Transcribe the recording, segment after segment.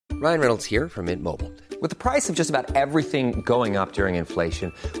Ryan Reynolds here from Mint Mobile. With the price of just about everything going up during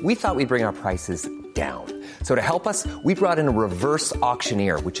inflation, we thought we'd bring our prices down. So to help us, we brought in a reverse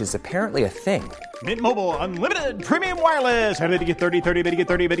auctioneer, which is apparently a thing. Mint Mobile Unlimited Premium Wireless. How to get 30, 30, bit to get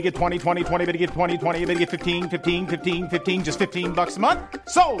 30, bit to get 20, 20, 20, bit to get 20, 20, bit to get 15, 15, 15, 15, just $15 a month?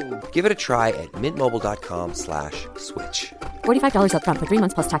 Sold! Give it a try at mintmobile.com/switch. $45 up front for 3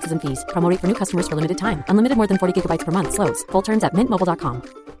 months plus taxes and fees. Promo rate for new customers for limited time. Unlimited more than 40 gigabytes per month. Slows full terms at mintmobile.com.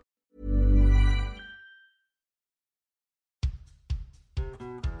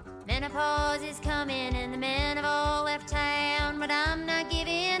 Menopause is coming and the men have all left town, but I'm not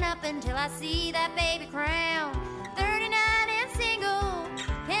giving up until I see that baby crown. 39 and single,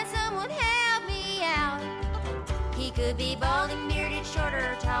 can someone help me out? He could be balding, bearded, short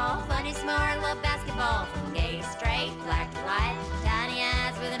or tall, funny, smart, love basketball, from gay to straight, black to white, tiny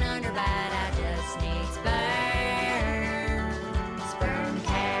eyes with an underbite. I just need sperm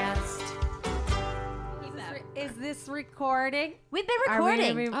cast. Is this recording? We've been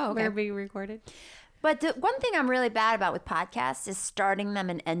recording. We're being recorded. But the one thing I'm really bad about with podcasts is starting them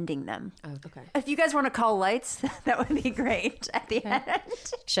and ending them. Oh, okay. If you guys want to call lights, that would be great at the end.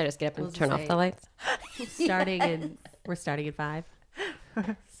 Should I just get up and turn off the lights? We're starting in 5.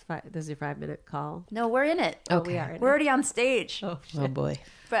 This is your 5-minute call. No, we're in it. Okay. We are in We're already on stage. Oh boy.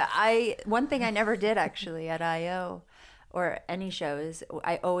 But one thing I never did actually at I.O. or any shows,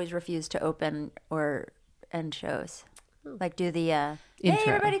 I always refused to open or end shows. Like do the, hey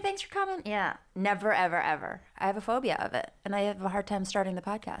everybody, thanks for coming. Yeah, never, ever, ever. I have a phobia of it. And I have a hard time starting the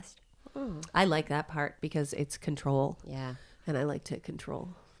podcast. I like that part because it's control. Yeah. And I like to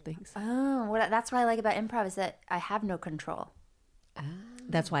control things. Oh, that's what I like about improv is that I have no control.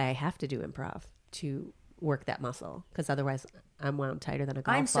 That's why I have to do improv to work that muscle, because otherwise I'm wound tighter than a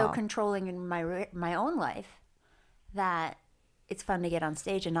golf I'm so ball. controlling in my own life that it's fun to get on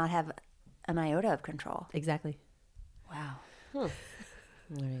stage and not have an iota of control. Exactly. Wow.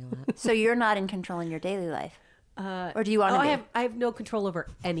 Learning a lot. So you're not in control in your daily life, or do you want to be? I have no control over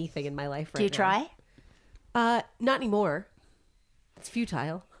anything in my life right now. Do you try? Not anymore. It's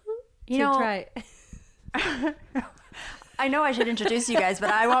futile. You to know, try. I know I should introduce you guys, but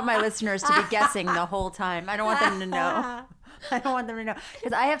I want my listeners to be guessing the whole time. I don't want them to know. I don't want them to know.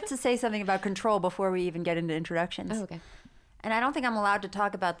 Because I have to say something about control before we even get into introductions. Oh, okay. And I don't think I'm allowed to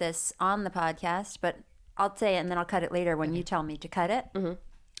talk about this on the podcast, but I'll say it and then I'll cut it later when you tell me to cut it. Mm-hmm.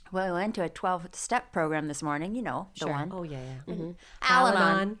 Well, I went to a 12-step program this morning, you know, the one. Oh, yeah. Mm-hmm.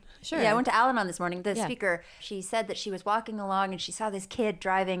 Al-Anon. Sure. Yeah, I went to Al-Anon this morning. The speaker, she said that she was walking along and she saw this kid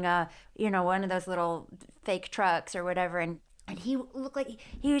driving one of those little fake trucks or whatever, and he looked like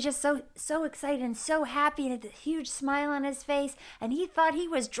he was just so excited and so happy and had a huge smile on his face, and he thought he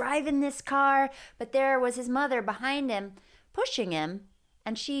was driving this car, but there was his mother behind him pushing him,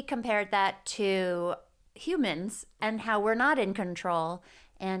 and she compared that to humans and how we're not in control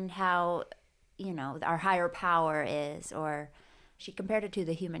and how, you know, our higher power is, or she compared it to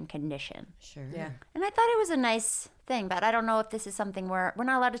the human condition. Sure. Yeah. And I thought it was a nice thing, but I don't know if this is something we're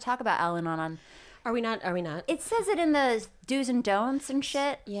not allowed to talk about Al-Anon on. Are we not? It says it in the do's and don'ts and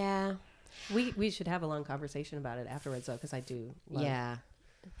shit. Yeah. We should have a long conversation about it afterwards, though, because I do love Yeah.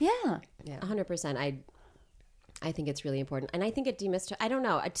 Yeah. 100%. I think it's really important, and I think it demystifies. I don't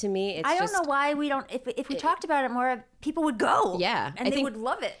know. To me, it's I don't just, know why we don't. If we talked about it more, people would go. Yeah, and they would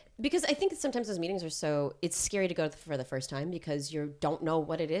love it. Because I think that sometimes those meetings are so. It's scary to go for the first time because you don't know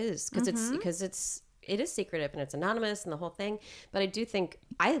what it is because it is secretive and it's anonymous and the whole thing. But I do think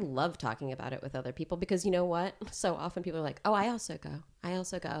I love talking about it with other people because you know what? So often people are like, "Oh, I also go,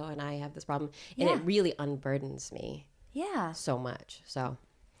 and I have this problem," and it really unburdens me. Yeah. So much. So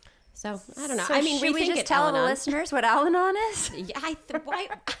I don't know. So I mean, should we just it, tell Al-Anon. the listeners what Al-Anon is? Yeah, I think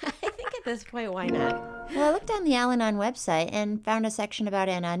at this point, why not? Well, I looked on the Al-Anon website and found a section about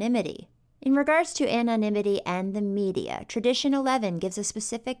anonymity. In regards to anonymity and the media, Tradition 11 gives a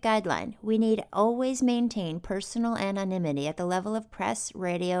specific guideline. We need always maintain personal anonymity at the level of press,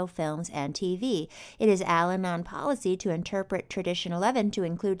 radio, films, and TV. It is Al-Anon policy to interpret Tradition 11 to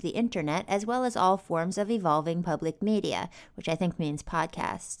include the internet as well as all forms of evolving public media, which I think means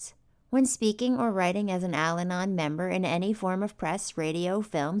podcasts. When speaking or writing as an Al-Anon member in any form of press, radio,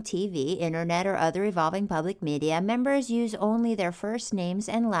 film, TV, internet, or other evolving public media, members use only their first names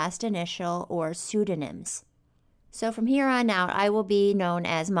and last initial or pseudonyms. So from here on out, I will be known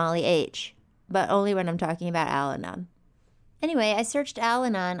as Molly H., but only when I'm talking about Al-Anon. Anyway, I searched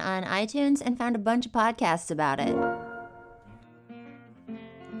Al-Anon on iTunes and found a bunch of podcasts about it.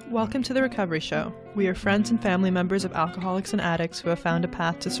 Welcome to The Recovery Show. We are friends and family members of alcoholics and addicts who have found a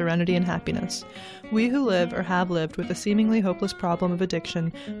path to serenity and happiness. We who live or have lived with a seemingly hopeless problem of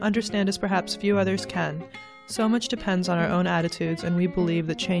addiction understand as perhaps few others can. So much depends on our own attitudes, and we believe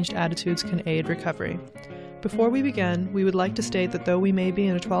that changed attitudes can aid recovery. Before we begin, we would like to state that though we may be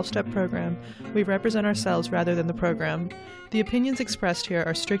in a 12-step program, we represent ourselves rather than the program. The opinions expressed here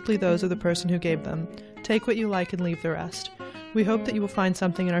are strictly those of the person who gave them. Take what you like and leave the rest. We hope that you will find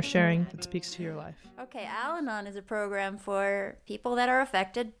something in our sharing that speaks to your life. Okay, Al-Anon is a program for people that are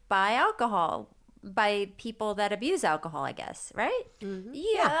affected by alcohol, by people that abuse alcohol, I guess, right? Mm-hmm.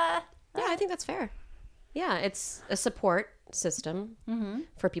 Yeah, I think that's fair. Yeah, it's a support system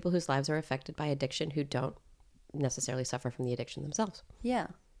for people whose lives are affected by addiction who don't necessarily suffer from the addiction themselves. Yeah.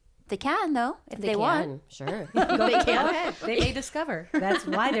 They can, though, if they want. Sure. They can. They may discover. That's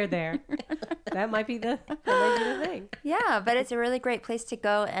why they're there. That might be the thing. Yeah, but it's a really great place to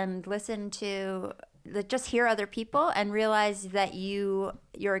go and listen to, just hear other people and realize that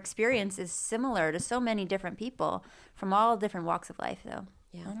your experience is similar to so many different people from all different walks of life, though.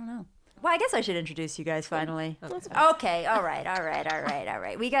 Yeah. I don't know. Well, I guess I should introduce you guys finally. Okay, all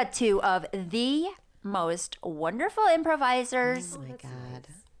right. We got two of the most wonderful improvisers Oh my God.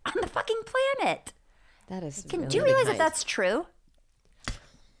 on the fucking planet. That is Do really you realize nice. that that's true?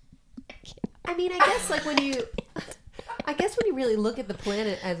 I mean, I guess like when you really look at the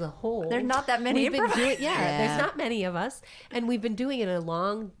planet as a whole, There's not that many We've been doing, Yeah. there's not many of us, and we've been doing it a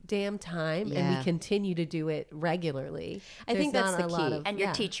long damn time, and Yeah. we continue to do it regularly. I think There's that's not the a lot key. of- And your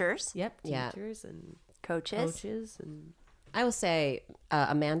yeah. teachers, Yep, Yeah. teachers and coaches. coaches and I will say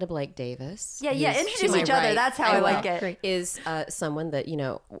Amanda Blake Davis. Yeah, who's introduce to my each other. right, That's how I will, like it. Is someone that,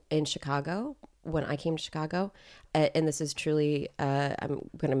 in Chicago, when I came to Chicago, and this is truly, I'm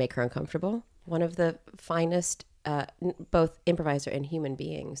going to make her uncomfortable, one of the finest both improviser and human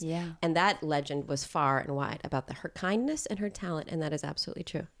beings. Yeah. And that legend was far and wide about her kindness and her talent, and that is absolutely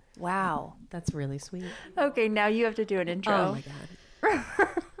true. Wow. that's really sweet. Okay, now you have to do an intro. Oh my God.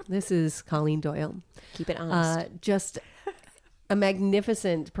 This is Colleen Doyle. Keep it honest. Just a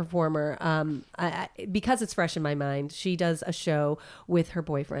magnificent performer. Because it's fresh in my mind, she does a show with her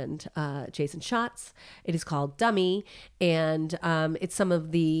boyfriend, Jason Schatz. It is called Dummy, and it's some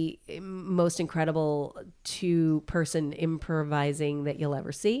of the most incredible two-person improvising that you'll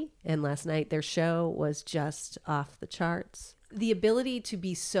ever see. And last night, their show was just off the charts. The ability to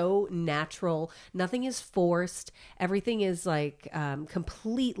be so natural, nothing is forced, everything is like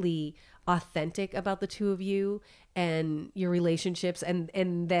completely authentic about the two of you and your relationships, and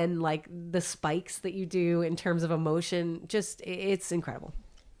then like the spikes that you do in terms of emotion, just it's incredible.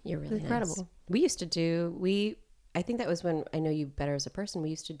 You're really incredible. nice. We used to do, I think that was when I know you better as a person, we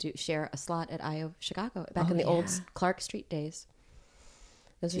used to share a slot at IO Chicago back in the old Clark Street days.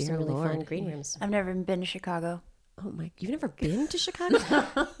 Those are some Dear really Lord. fun green rooms. I've never been to Chicago. Oh my, you've never been to Chicago?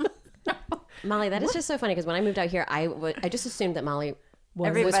 Molly, that is just so funny because when I moved out here, I just assumed that Molly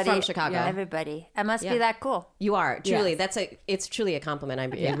was from Chicago. Everybody. I must be that cool. You are truly. Yes. It's truly a compliment.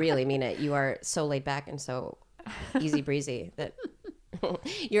 I really mean it. You are so laid back and so easy breezy that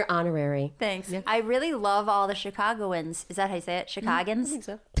you're honorary. Thanks. I really love all the Chicagoans. Is that how you say it? Chicagans? I think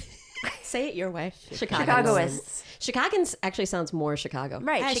so. Say it your way. Chicagoists. Chicagans actually sounds more Chicago.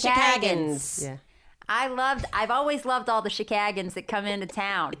 Right, Ah, Chicagans. Yeah. I've always loved all the Chicagans that come into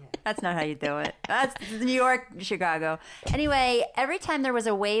town. That's not how you do it. That's New York, Chicago. Anyway, every time there was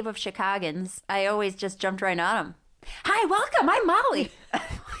a wave of Chicagans, I always just jumped right on them. Hi, welcome. I'm Molly.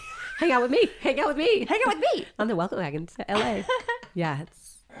 Hang out with me. Hang out with me. Hang out with me. On the Welcome Wagon to LA. Yeah,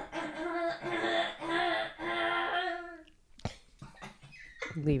 it's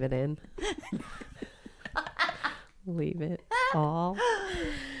leave it in. Leave it all.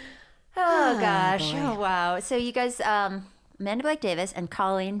 Oh, gosh. Oh, wow. So you guys, Amanda Blake Davis and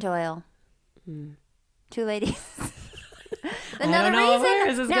Colleen Doyle. Two ladies. I don't know where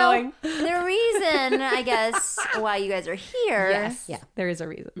this is going. The reason, I guess, why you guys are here Yes. Yeah. There is a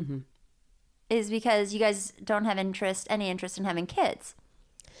reason. is because you guys don't have any interest in having kids.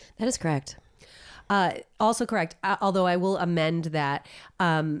 That is correct. Also correct. Although I will amend that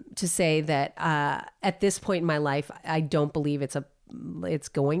to say that at this point in my life, I don't believe it's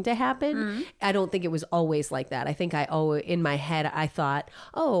going to happen. I don't think it was always like that. I think in my head, I thought,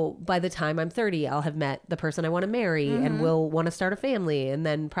 by the time I'm 30, I'll have met the person I want to marry and we'll want to start a family. And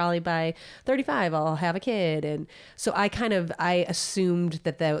then probably by 35, I'll have a kid. And so I assumed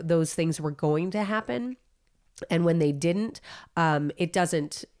that those things were going to happen. And when they didn't, it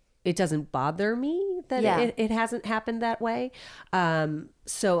doesn't bother me that it hasn't happened that way.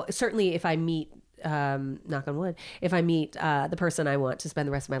 So certainly if I meet knock on wood, if I meet the person I want to spend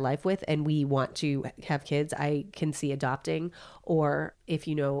the rest of my life with and we want to have kids, I can see adopting. Or if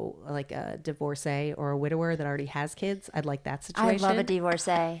you know, like a divorcee or a widower that already has kids, I'd like that situation. I love a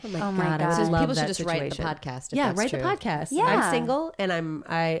divorcee. Oh my God. I would love People should that just write the situation. podcast. If Yeah, that's write true. the podcast. Yeah. I'm single and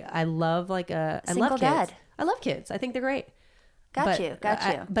I love like I Single love kids. dad. I love kids. I think they're great. Got you.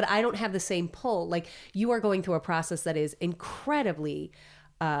 But I don't have the same pull. Like you are going through a process that is incredibly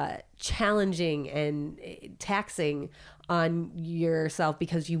challenging and taxing on yourself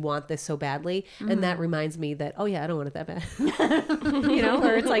because you want this so badly. And that reminds me that, oh yeah, I don't want it that bad. You know,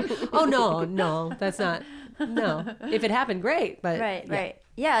 or it's like, oh no, that's not, no. If it happened, great. But Right.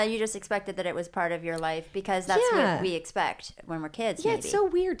 Yeah, you just expected that it was part of your life because that's what we expect when we're kids. Yeah, maybe. it's so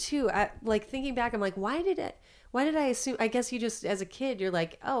weird too. Like thinking back, I'm like, why did I assume? I guess you just, as a kid, you're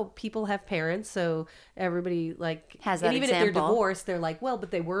like, oh, people have parents, so everybody like Has that and even example. if they're divorced, they're like, well,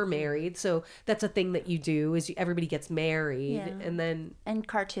 but they were married, so that's a thing that you do. Is everybody gets married, and then and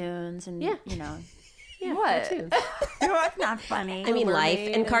cartoons and Yeah. you know. yeah, What? cartoons. That's not funny. I mean, life Mermaid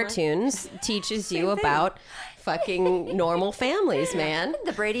in and cartoons teaches you about fucking normal families, man.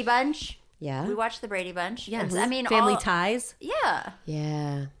 The Brady Bunch. Yeah. We watched the Brady Bunch. Yes. I mean, Family all, Ties. Yeah.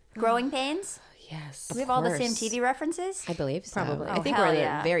 Yeah. Growing Pains. Yes. We have all the same course. TV references. I believe so. Probably. I Oh, think hell we're in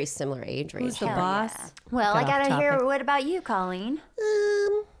yeah. a very similar age range. Who's the Hell boss? yeah. Well, I Got off gotta hear topic. what about you, Colleen?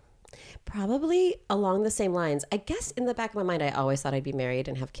 Probably along the same lines. I guess in the back of my mind, I always thought I'd be married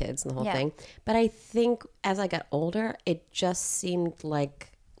and have kids and the whole Yeah. thing. But I think as I got older, it just seemed like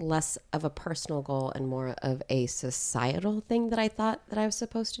less of a personal goal and more of a societal thing that I thought that I was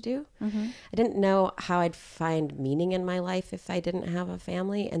supposed to do. I didn't know how I'd find meaning in my life if I didn't have a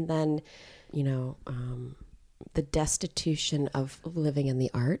family. And then, you know, the destitution of living in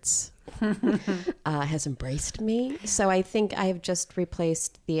the arts has embraced me. So I think I've just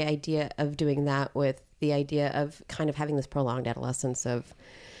replaced the idea of doing that with the idea of kind of having this prolonged adolescence of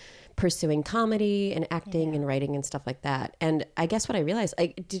pursuing comedy and acting and writing and stuff like that. And I guess what I realized,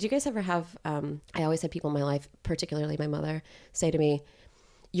 did you guys ever have, I always had people in my life, particularly my mother, say to me,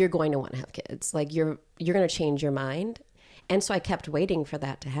 you're going to want to have kids. Like you're going to change your mind. And so I kept waiting for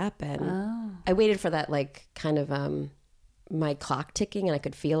that to happen. I waited for that, like kind of my clock ticking, and I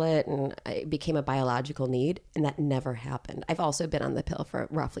could feel it, and it became a biological need, and that never happened. I've also been on the pill for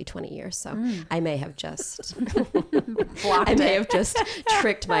roughly 20 years, so I may have just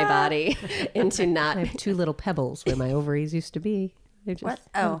tricked my body into not. I have two little pebbles where my ovaries used to be. They're just, What?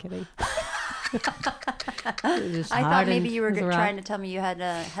 I'm Oh. kidding. I thought maybe you were trying to tell me you had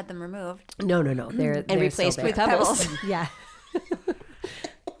them removed. No. They're replaced still with there. pebbles. Yeah.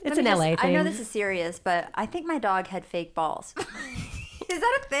 It's Let an me LA just- thing. I know this is serious, but I think my dog had fake balls. Is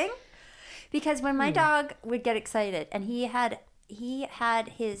that a thing? Because when my dog would get excited, and he had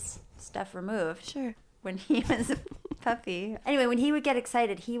his stuff removed. Sure. When he was a puppy. Anyway, when he would get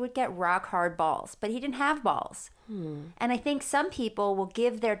excited, he would get rock hard balls, but he didn't have balls. And I think some people will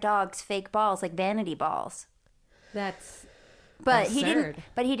give their dogs fake balls, like vanity balls. That's But absurd.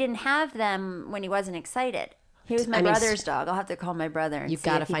 he didn't have them when he wasn't excited. He was my I mean, brother's dog. I'll have to call my brother and You've see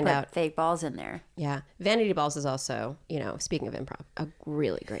gotta if he find put out. fake balls in there. Yeah. Vanity Balls is also, you know, speaking of improv, a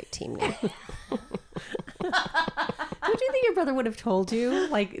really great team name. Don't you think your brother would have told you?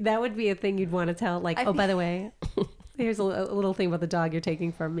 Like that would be a thing you'd want to tell. Like, oh, by the way, here's a little thing about the dog you're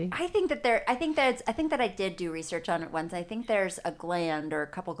taking from me. I think that I did do research on it once. I think there's a gland or a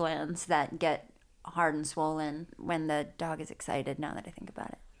couple glands that get hard and swollen when the dog is excited. Now that I think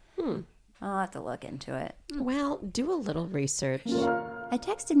about it, I'll have to look into it. Well, do a little research. I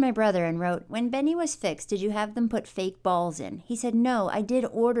texted my brother and wrote, "When Benny was fixed, did you have them put fake balls in?" He said, "No, I did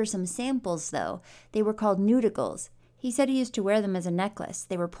order some samples though. They were called nudicles." He said he used to wear them as a necklace.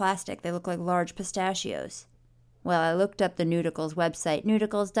 They were plastic. They look like large pistachios. Well, I looked up the Nudicles website,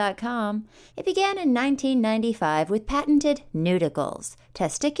 nudicles.com. It began in 1995 with patented Nudicles,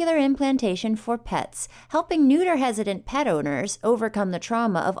 testicular implantation for pets, helping neuter-hesitant pet owners overcome the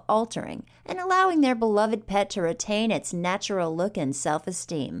trauma of altering and allowing their beloved pet to retain its natural look and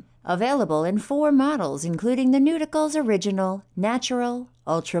self-esteem. Available in 4 models, including the Nudicles Original, Natural,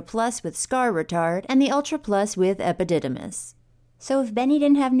 Ultra Plus with Scar Retard, and the Ultra Plus with Epididymis. So if Benny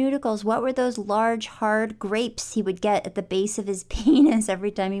didn't have nudicles, what were those large, hard grapes he would get at the base of his penis every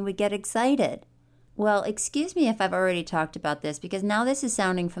time he would get excited? Well, excuse me if I've already talked about this, because now this is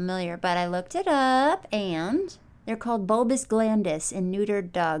sounding familiar, but I looked it up, and they're called bulbus glandis in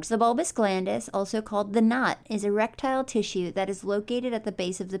neutered dogs. The bulbus glandis, also called the knot, is erectile tissue that is located at the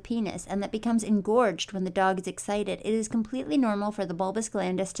base of the penis and that becomes engorged when the dog is excited. It is completely normal for the bulbus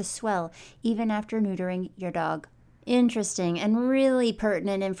glandis to swell even after neutering your dog. Interesting and really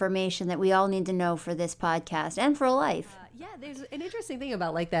pertinent information that we all need to know for this podcast and for life. Yeah, there's an interesting thing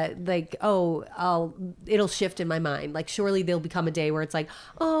about like that, like, it'll shift in my mind. Like, surely there'll become a day where it's like,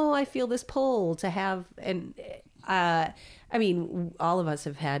 oh, I feel this pull to have, and I mean, all of us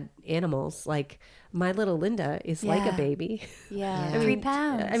have had animals. Like, my little Linda is like a baby. Yeah. 3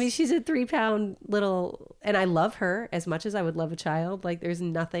 pounds. I mean, she's a 3-pound little, and I love her as much as I would love a child. Like, there's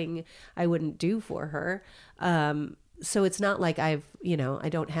nothing I wouldn't do for her. So it's not like I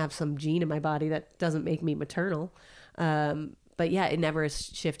don't have some gene in my body that doesn't make me maternal. But yeah, it never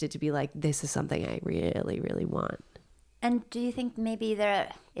has shifted to be like, this is something I really, really want. And do you think maybe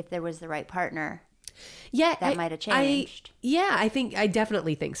if there was the right partner, yeah, that might have changed? I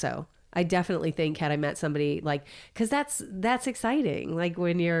definitely think so. I definitely think had I met somebody like, because that's exciting. Like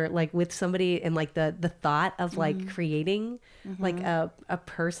when you're like with somebody and like the thought of like creating like a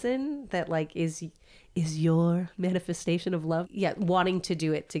person that like is your manifestation of love. Yeah, wanting to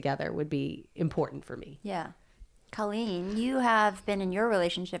do it together would be important for me. Yeah. Colleen, you have been in your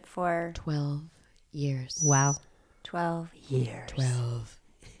relationship for 12 years. Wow. 12 years. 12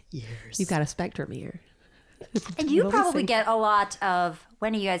 years. You've got a spectrum here. And you probably get a lot of,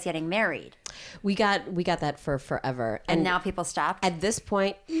 when are you guys getting married? We got that for forever. And now people stopped? At this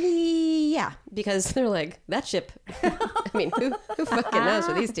point, yeah, because they're like, that ship. I mean, who fucking knows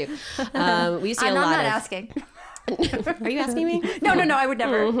with these two? We used to get I'm not asking. Are you asking me? No, I would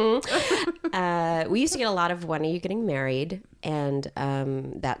never. We used to get a lot of, when are you getting married? And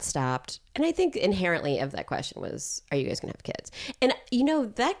that stopped. And I think inherently of that question was, are you guys going to have kids? And,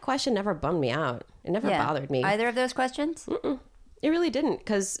 that question never bummed me out. It never bothered me. Either of those questions? Mm-mm. It really didn't,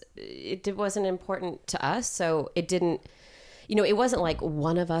 because it wasn't important to us. So it didn't, it wasn't like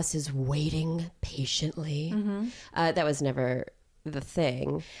one of us is waiting patiently. That was never the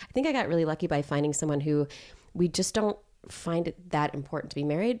thing. I think I got really lucky by finding someone who we just don't find it that important to be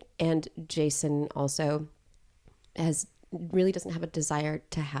married. And Jason also really doesn't have a desire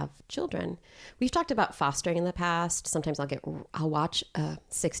to have children. We've talked about fostering in the past. Sometimes I'll watch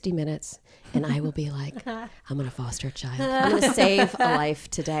 60 Minutes and I will be like, I'm going to foster a child. I'm going to save a life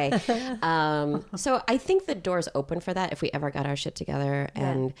today. So I think the door's open for that if we ever got our shit together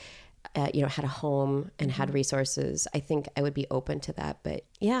and had a home and had resources. I think I would be open to that. But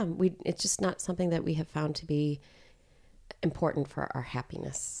yeah, it's just not something that we have found to be important for our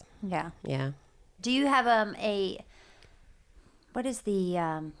happiness. Yeah. Yeah. Do you have what is the,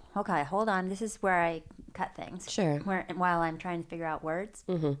 okay, hold on. This is where I cut things. Sure. While I'm trying to figure out words.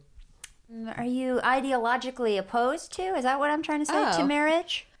 Are you ideologically opposed to? Is that what I'm trying to say? To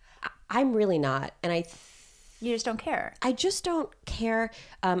marriage? I'm really not. And you just don't care. I just don't care.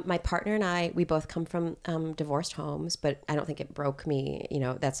 My partner and I, we both come from divorced homes, but I don't think it broke me.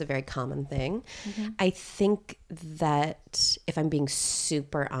 That's a very common thing. I think that if I'm being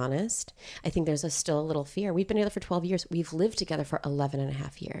super honest, I think there's still a little fear. We've been together for 12 years. We've lived together for 11 and a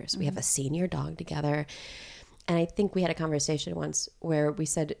half years. We have a senior dog together. And I think we had a conversation once where we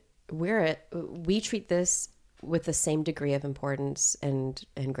said, we treat this with the same degree of importance and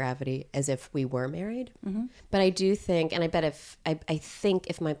gravity as if we were married. But I do think, and I bet I think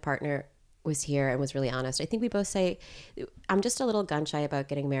if my partner was here and was really honest, I think we both say, I'm just a little gun shy about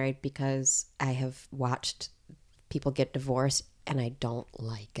getting married because I have watched people get divorced and I don't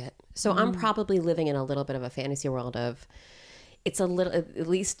like it. So I'm probably living in a little bit of a fantasy world of, it's a little, at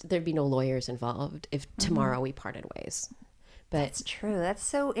least there'd be no lawyers involved if tomorrow we parted ways. But that's true. That's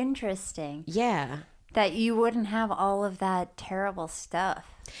so interesting. Yeah. That you wouldn't have all of that terrible stuff.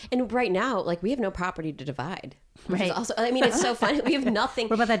 And right now, like, we have no property to divide. Which is also, I mean, it's so funny. We have nothing.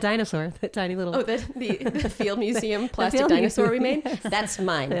 What about that dinosaur? That tiny little... Oh, the Field Museum plastic dinosaur we made? That's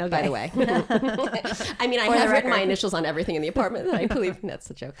mine, by the way. I mean, I have written my initials on everything in the apartment. I believe that's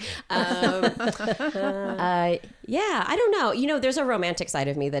a joke. Yeah, I don't know. There's a romantic side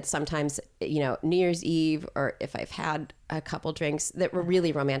of me that sometimes, New Year's Eve, or if I've had a couple drinks, that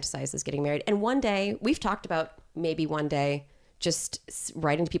really romanticizes getting married. And one day, we've talked about maybe one day, just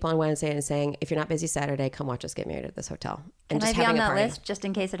writing to people on Wednesday and saying, if you're not busy Saturday, come watch us get married at this hotel. And Can just I be on having a that party. list just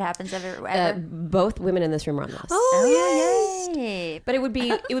in case it happens ever? Both women in this room are on the list. Oh, yay. But it would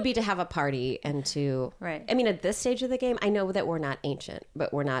be to have a party and to, right. I mean, at this stage of the game, I know that we're not ancient,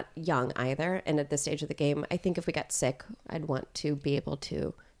 but we're not young either. And at this stage of the game, I think if we got sick, I'd want to be able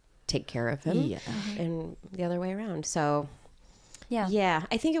to take care of him and the other way around. So yeah,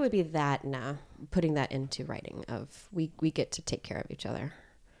 I think it would be that now, putting that into writing of we get to take care of each other.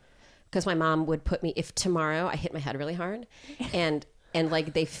 Because my mom would put me, if tomorrow I hit my head really hard and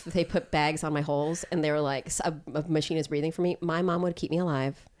like they put bags on my holes and they were like, a machine is breathing for me, my mom would keep me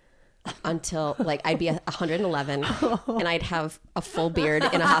alive until like I'd be 111 and I'd have a full beard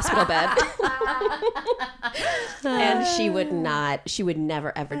in a hospital bed. And she would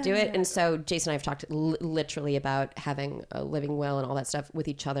never ever do it. And so Jason and I have talked literally about having a living will and all that stuff with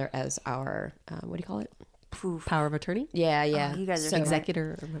each other as our, what do you call it? Power of attorney? Yeah, yeah. Oh, you guys are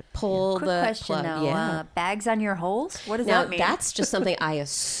Executor. pull Quick the question plug. though. Yeah. Bags on your holes? What does Now that mean? that's just something I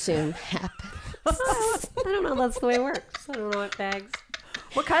assume happens. I don't know. That's the way it works. I don't know what bags.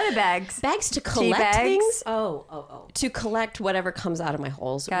 What kind of bags? Bags to Tea collect bags? things. Oh. To collect whatever comes out of my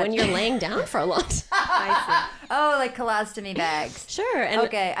holes Gotcha. when you're laying down for a long time. I Oh, like colostomy bags. Sure. And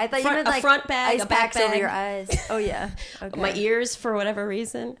Okay, I thought you meant a like front bag, ice a back packs over bag. your eyes. Oh yeah. Okay. My ears for whatever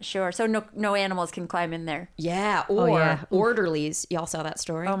reason. Sure. So no animals can climb in there. Yeah. Or yeah. orderlies. Y'all saw that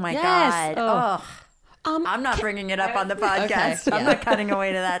story? Oh my Yes. god. Oh. Oh. I'm not bringing it up on the podcast. Okay, I'm yeah. not cutting away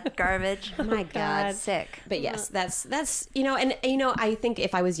to that garbage. Oh my God. Sick. But yes, that's and I think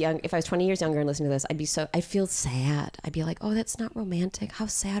if I was 20 years younger and listening to this, I'd feel sad. I'd be like, oh, that's not romantic. How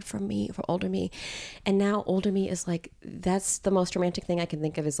sad for me, for older me. And now older me is like, that's the most romantic thing I can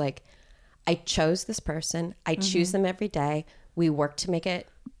think of is like, I chose this person. I choose them every day. We work to make it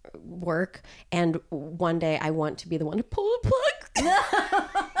work. And one day I want to be the one to pull the plug.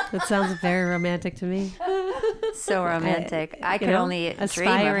 That sounds very romantic to me. So romantic. I could know, only dream of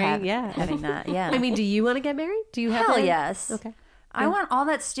aspiring, yeah. having that. Yeah. I mean, do you want to get married? Do you have hell that? yes. Okay. I want all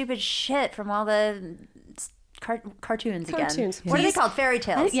that stupid shit from all the cartoons again. Cartoons. What are they called? Fairy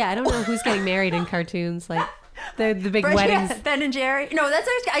tales. Yeah, I don't know who's getting married in cartoons. Like the big weddings. Yeah, Ben and Jerry. No, that's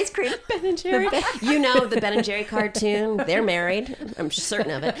ice cream. Ben and Jerry. You know the Ben and Jerry cartoon. They're married. I'm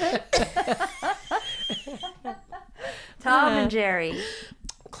certain of it. Tom and Jerry.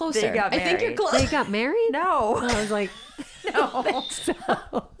 Closer. They got I think you're married. close. They got married? No. I was like, No.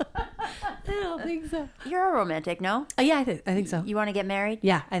 I don't think so. You're a romantic, no? Oh, yeah, I think so. You want to get married?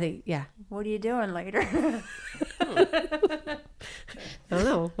 Yeah, I think, yeah. What are you doing later? I don't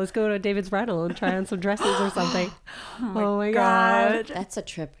know. Let's go to David's Bridal and try on some dresses or something. Oh my God. That's a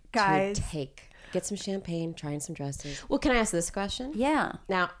trip Guys. to take. Get some champagne, try on some dresses. Well, can I ask this question? Yeah.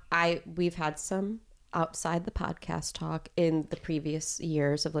 Now, we've had some outside the podcast talk in the previous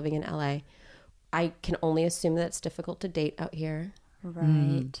years of living in LA. I can only assume that it's difficult to date out here.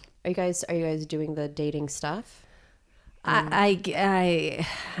 Right. Are you guys doing the dating stuff? I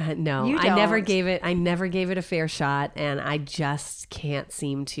no. You I never don't. gave it a fair shot, and I just can't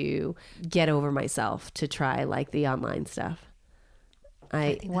seem to get over myself to try like the online stuff.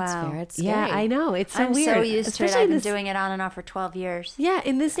 I think that's fair. It's scary. Yeah, I know. It's so I'm weird. so used to it. Especially I've in been this- doing it on and off for 12 years. Yeah,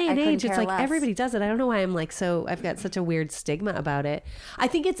 in this day and I couldn't age, it's care like less. everybody does it. I don't know why I'm like I've got such a weird stigma about it. I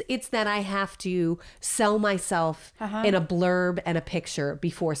think it's that I have to sell myself in a blurb and a picture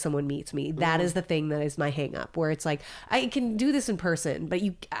before someone meets me. That is the thing that is my hang up, where it's like I can do this in person, but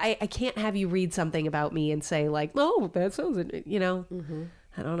I can't have you read something about me and say like, oh, that sounds, you know.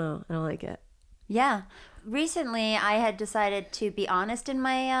 I don't know. I don't like it. Yeah. Recently, I had decided to be honest in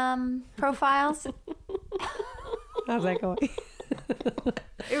my profiles. How's that going?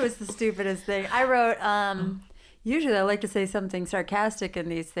 It was the stupidest thing. I wrote, usually I like to say something sarcastic in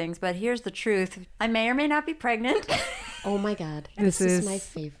these things, but here's the truth. I may or may not be pregnant. Oh my God. This is is my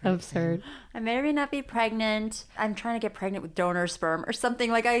favorite. absurd. I may or may not be pregnant. I'm trying to get pregnant with donor sperm or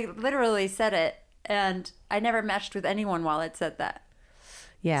something. Like, I literally said it, and I never matched with anyone while it said that.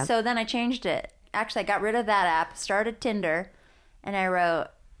 Yeah. So then I changed it. Actually, I got rid of that app, started Tinder, and I wrote,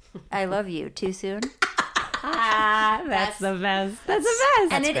 I love you, too soon? That's the best. That's the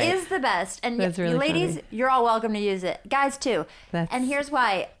best. And it is the best. And That's really ladies, funny. you're all welcome to use it. Guys, too. And here's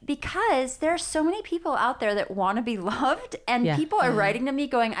why. Because there are so many people out there that want to be loved, and Yeah. people are writing to me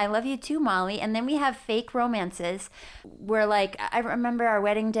going, I love you too, Molly. And then we have fake romances where, like, I remember our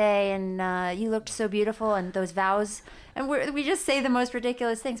wedding day, and you looked so beautiful, and those vows. And we just say the most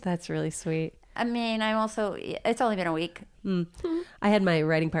ridiculous things. That's really sweet. I mean, it's only been a week. I had my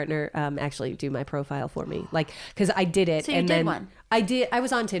writing partner actually do my profile for me, like, because I did it. So you and did then one? I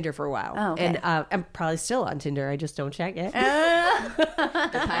was on Tinder for a while. Oh, okay. And I'm probably still on Tinder. I just don't check it.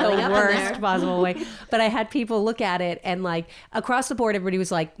 Piling The up in worst there. possible way. But I had people look at it, and like across the board, everybody was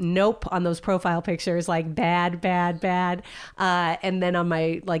like, nope, on those profile pictures, like bad, bad, bad. And then on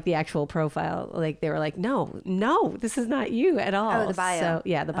my, like, the actual profile, like, they were like, no, this is not you at all. Oh, the bio. So,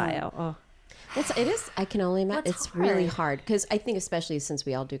 yeah, the bio. Oh. It is. I can only imagine. That's It's really hard. hard because I think, especially since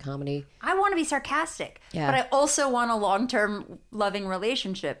we all do comedy. I want to be sarcastic, Yeah. but I also want a long-term loving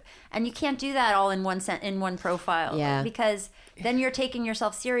relationship, and you can't do that all in one profile. Yeah. Because then you're taking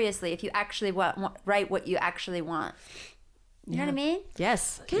yourself seriously if you actually write what you actually want. You know what I mean?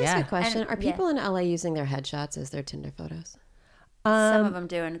 Yes. Can I ask yeah. you a question? And- Are people in LA using their headshots as their Tinder photos? Some of them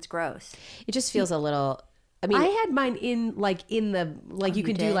do, and it's gross. It just feels a little. I mean, I had mine in the you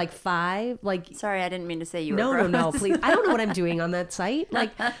can do did? like 5 like. Sorry, I didn't mean to say you were No, gross. no, please. I don't know what I'm doing on that site.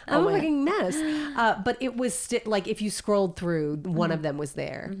 Like, I'm a fucking mess. But it was like if you scrolled through, one of them was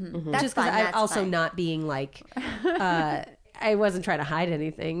there. That's Just fine, because I that's also fine. not being like, I wasn't trying to hide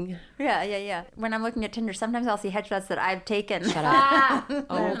anything. Yeah. When I'm looking at Tinder, sometimes I'll see headshots that I've taken. Shut up. Oh,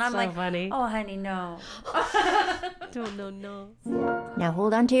 And I'm so like, funny. oh, honey, no. No. Now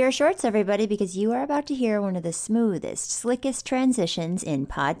hold on to your shorts, everybody, because you are about to hear one of the smoothest, slickest transitions in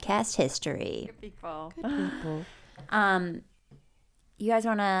podcast history. Good people. You guys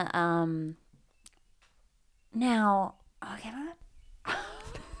want to, now, okay,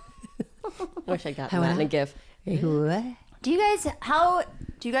 Wish I got that in a GIF. do you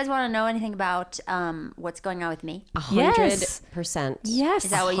guys want to know anything about what's going on with me? 100%. Yes.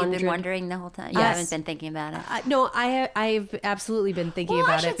 Is that what you've 100. been wondering the whole time? You Yes. haven't been thinking about it. No, I've absolutely been thinking Well, I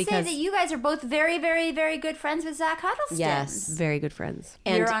about should it because say that you guys are both very, very, very good friends with Zach Huddleston. Yes. very good friends.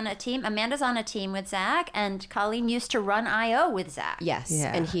 And- You're on a team. Amanda's on a team with Zach, and Colleen used to run IO with Zach. Yes.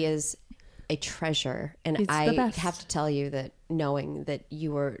 Yeah. And he is a treasure. And He's the I best. have to tell you that knowing that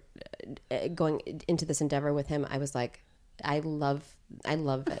you were going into this endeavor with him, I was like, I love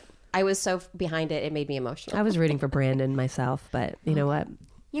it. I was so behind it. It made me emotional. I was rooting for Brandon myself, but you know what?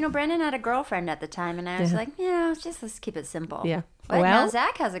 You know, Brandon had a girlfriend at the time, and I was like, let's keep it simple. Yeah. But Well- now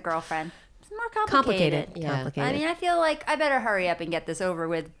Zach has a girlfriend. It's more complicated. Yeah. Complicated. I mean, I feel like I better hurry up and get this over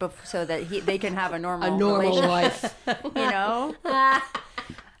with so that they can have a normal normal relationship, life. you know?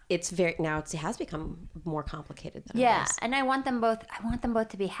 It has become more complicated than it Yeah, was. and I want them both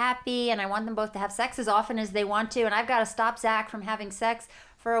to be happy, and I want them both to have sex as often as they want to, and I've got to stop Zach from having sex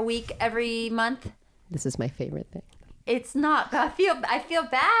for a week every month. This is my favorite thing. It's not. I feel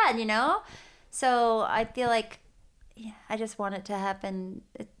bad, you know? So I feel like I just want it to happen.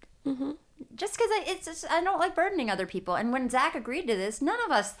 Just because I don't like burdening other people. And when Zach agreed to this, none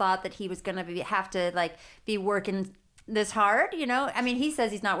of us thought that he was going to have to be working this hard, you know? I mean, he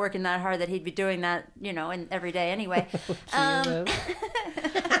says he's not working that hard, that he'd be doing that, you know, every day anyway.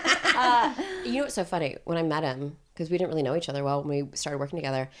 You know what's so funny? When I met him, because we didn't really know each other well when we started working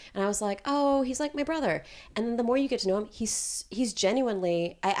together, and I was like, oh, he's like my brother. And then the more you get to know him, he's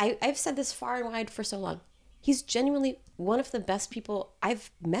genuinely, I've said this far and wide for so long, he's genuinely one of the best people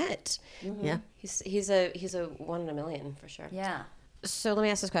I've met. Yeah. He's a one in a million for sure. Yeah. So let me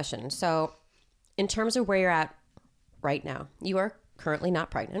ask this question. So in terms of where you're at right now, you are currently not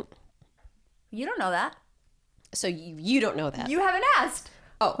pregnant. You don't know that. So you don't know that. You haven't asked.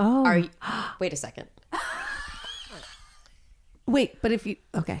 Oh. Are you, wait a second. Wait, but if you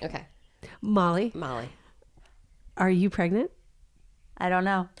okay, Molly, are you pregnant? I don't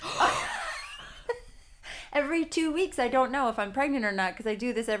know. Every 2 weeks, I don't know if I'm pregnant or not because I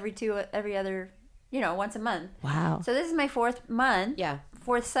do this every other, once a month. Wow. So this is my 4th month. Yeah.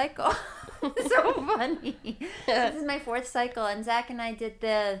 4th cycle. So funny. This is my 4th cycle, and Zach and I did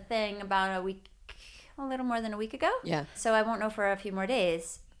the thing about a little more than a week ago. Yeah. So I won't know for a few more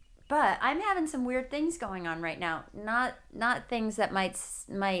days. But I'm having some weird things going on right now. Not things that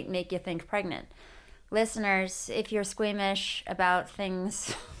might make you think pregnant. Listeners, if you're squeamish about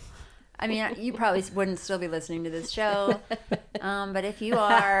things, I mean, you probably wouldn't still be listening to this show. But if you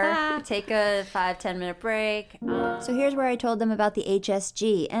are, take a 5-10 minute break. So here's where I told them about the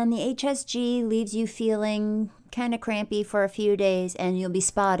HSG. And the HSG leaves you feeling kind of crampy for a few days, and you'll be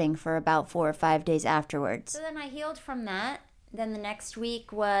spotting for about 4 or 5 days afterwards. So then I healed from that. Then the next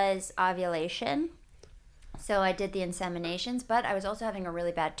week was ovulation. So I did the inseminations, but I was also having a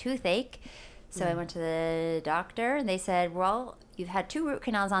really bad toothache. So I went to the doctor, and they said, well, you've had 2 root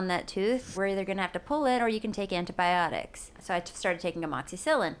canals on that tooth. We're either going to have to pull it or you can take antibiotics. So I started taking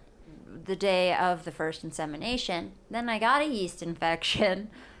amoxicillin the day of the first insemination. Then I got a yeast infection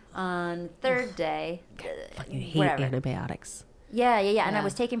on the 3rd day. You hate antibiotics. Yeah. And I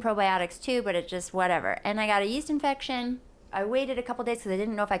was taking probiotics too, but it just whatever. And I got a yeast infection. I waited a couple days because I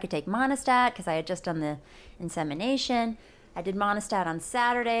didn't know if I could take Monistat because I had just done the insemination. I did Monistat on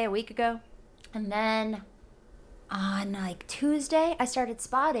Saturday a week ago. And then on Tuesday, I started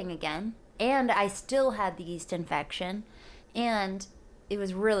spotting again. And I still had the yeast infection. And it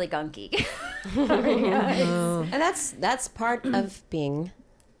was really gunky. And that's part of being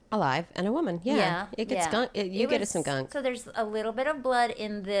alive and a woman. Yeah. It gets gunk. You get some gunk. So there's a little bit of blood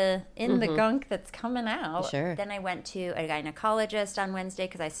in the gunk that's coming out. Sure. Then I went to a gynecologist on Wednesday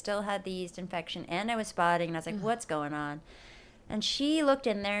because I still had the yeast infection and I was spotting, and I was like, what's going on? And she looked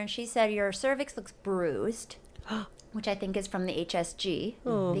in there and she said, your cervix looks bruised, which I think is from the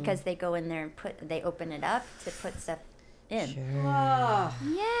HSG because they go in there and they open it up to put stuff in.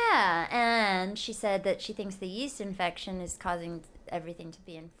 Yeah, and she said that she thinks the yeast infection is causing everything to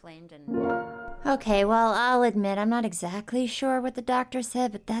be inflamed and... Okay, well, I'll admit I'm not exactly sure what the doctor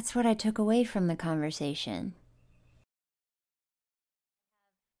said, but that's what I took away from the conversation.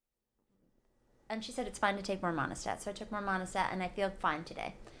 And she said it's fine to take more Monistat, so I took more Monistat and I feel fine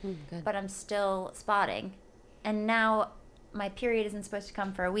today. Good. But I'm still spotting. And now my period isn't supposed to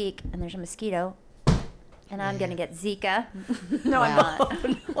come for a week, and there's a mosquito. And I'm going to get Zika. No, I'm not.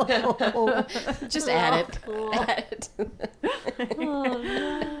 Just add it. Add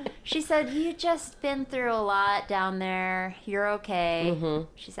it. She said, you just been through a lot down there. You're okay.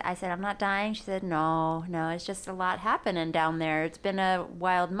 I said, I'm not dying. She said, no, it's just a lot happening down there. It's been a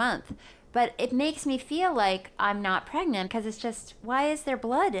wild month. But it makes me feel like I'm not pregnant because it's just, why is there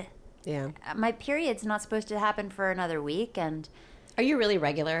blood? Yeah. My period's not supposed to happen for another week. And Are you really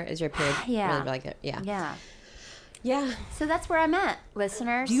regular? Is your period Yeah. really regular? Yeah. Yeah. So that's where I'm at,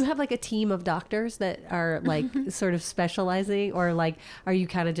 listeners. Do you have like a team of doctors that are like sort of specializing, or like are you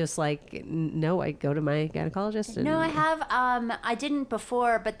kind of just like, no, I go to my gynecologist? And... No, I have. I didn't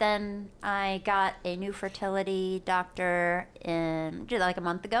before, but then I got a new fertility doctor like a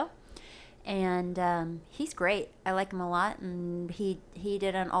month ago, and he's great. I like him a lot, and he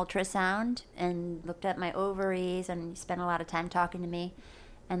did an ultrasound and looked at my ovaries, and he spent a lot of time talking to me.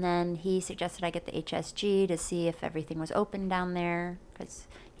 And then he suggested I get the HSG to see if everything was open down there, because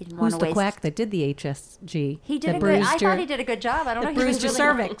he didn't want Who's to the waste. quack that did the HSG? He did a good. I thought he did a good job. I don't know. Bruised your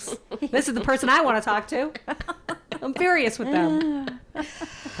cervix. This is the person I want to talk to. I'm furious with them.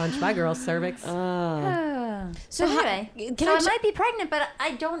 Punch my girl's cervix. So anyway, I might be pregnant, but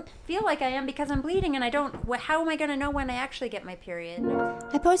I don't feel like I am because I'm bleeding, and I don't. How am I going to know when I actually get my period?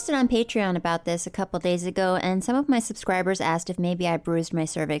 I posted on Patreon about this a couple days ago, and some of my subscribers asked if maybe I bruised my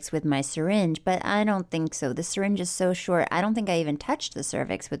cervix with my syringe, but I don't think so. The syringe is so short, I don't think I even touched the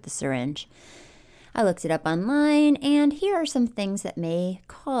cervix with the syringe. I looked it up online, and here are some things that may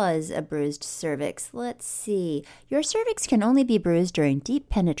cause a bruised cervix. Let's see. Your cervix can only be bruised during deep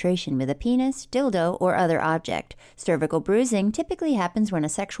penetration with a penis, dildo, or other object. Cervical bruising typically happens when a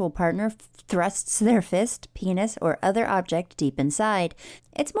sexual partner thrusts their fist, penis, or other object deep inside.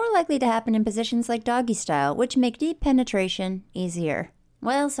 It's more likely to happen in positions like doggy style, which make deep penetration easier.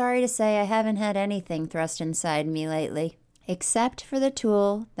 Well, sorry to say I haven't had anything thrust inside me lately. Except for the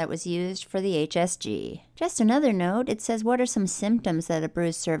tool that was used for the HSG. Just another note, it says what are some symptoms that a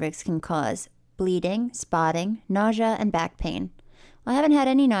bruised cervix can cause? Bleeding, spotting, nausea, and back pain. Well, I haven't had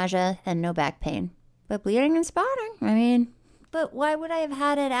any nausea and no back pain. But bleeding and spotting, But why would I have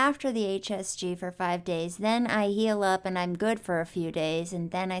had it after the HSG for 5 days? Then I heal up and I'm good for a few days, and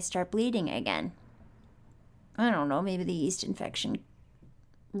then I start bleeding again. I don't know, maybe the yeast infection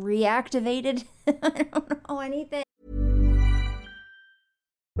reactivated? I don't know anything.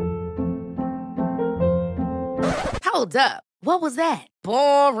 Hold up. What was that?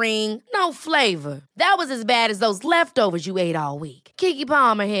 Boring. No flavor. That was as bad as those leftovers you ate all week. Keke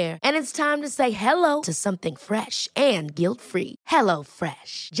Palmer here, and it's time to say hello to something fresh and guilt-free.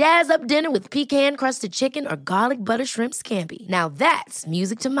 HelloFresh. Jazz up dinner with pecan-crusted chicken or garlic butter shrimp scampi. Now that's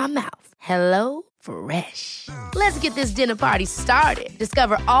music to my mouth. HelloFresh. Let's get this dinner party started.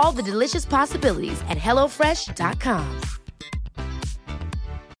 Discover all the delicious possibilities at HelloFresh.com.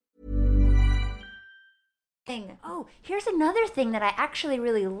 Oh, here's another thing that I actually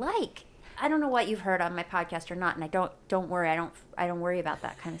really like. I don't know what you've heard on my podcast or not, and I don't worry. I don't worry about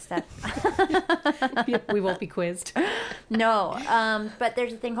that kind of stuff. We won't be quizzed. No, but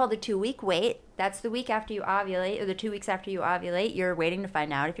there's a thing called the 2-week wait. That's the week after you ovulate, or the 2 weeks after you ovulate. You're waiting to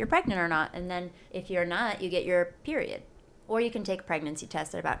find out if you're pregnant or not, and then if you're not, you get your period, or you can take a pregnancy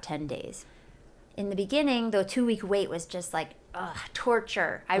test at about 10 days. In the beginning, the 2-week wait was just like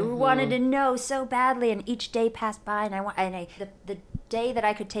torture. I wanted to know so badly, and each day passed by, and the day that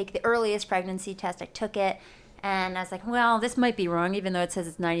I could take the earliest pregnancy test, I took it, and I was like, well, this might be wrong, even though it says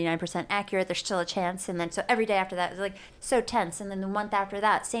it's 99% accurate. There's still a chance. And then so every day after that it was like so tense, and then the month after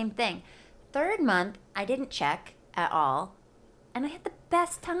that, same thing. 3rd month, I didn't check at all, and I had the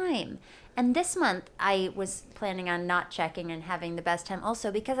best time. And this month, I was planning on not checking and having the best time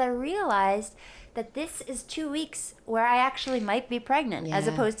also, because I realized that this is 2 weeks where I actually might be pregnant, as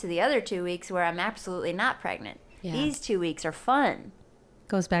opposed to the other 2 weeks where I'm absolutely not pregnant. Yeah. These 2 weeks are fun.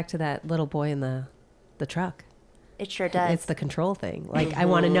 Goes back to that little boy in the truck. It sure does. It's the control thing. Like, I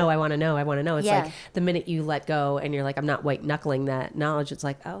want to know. It's like the minute you let go and you're like, I'm not white knuckling that knowledge. It's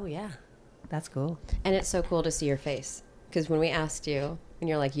like, oh yeah, that's cool. And it's so cool to see your face. because when we asked you, and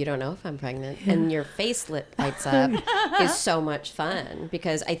you're like, you don't know if I'm pregnant, and your face lights up, is so much fun.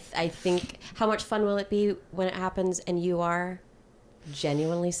 Because I think, how much fun will it be when it happens and you are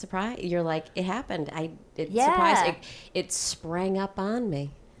genuinely surprised? You're like, it happened. Surprised. It sprang up on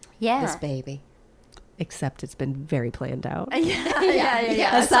me. Yeah. This baby. Except it's been very planned out.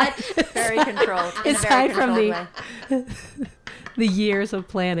 Yeah. Very controlled. In a very Aside from controlled way. the years of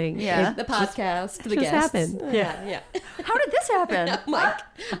planning. Yeah. The podcast, the just guests. happened. Yeah. How did this happen? Mike,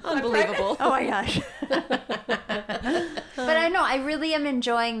 unbelievable. Oh my gosh. But I know, I really am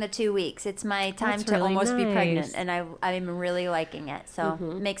enjoying the 2 weeks. It's my time That's to really almost be nice. pregnant, and I'm really liking it. So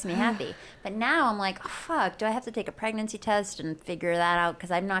it makes me happy. But now I'm like, oh, fuck, do I have to take a pregnancy test and figure that out?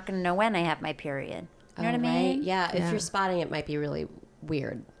 Because I'm not going to know when I have my period. You know what I mean? Right? Yeah, if you're spotting it, might be really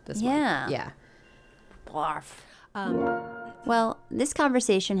weird this month. Yeah. Barf. Well, this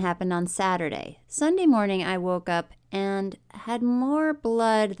conversation happened on Saturday. Sunday morning, I woke up and had more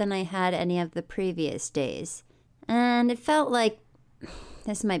blood than I had any of the previous days. And it felt like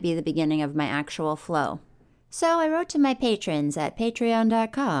this might be the beginning of my actual flow. So I wrote to my patrons at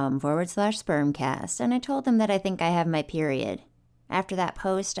patreon.com/spermcast, and I told them that I think I have my period. After that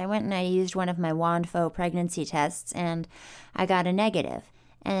post, I went and I used one of my Wanfo pregnancy tests, and I got a negative.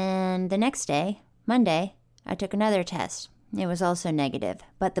 And the next day, Monday, I took another test. It was also negative,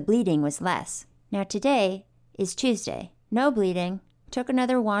 but the bleeding was less. Now today is Tuesday. No bleeding. Took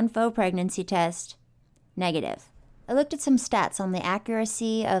another Wanfo pregnancy test. Negative. I looked at some stats on the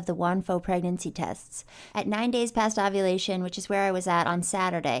accuracy of the Wanfo pregnancy tests. At 9 days past ovulation, which is where I was at on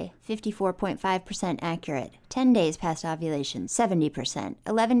Saturday, 54.5% accurate. 10 days past ovulation, 70%.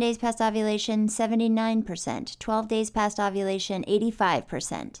 11 days past ovulation, 79%. 12 days past ovulation,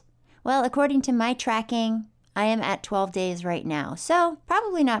 85%. Well, according to my tracking, I am at 12 days right now, so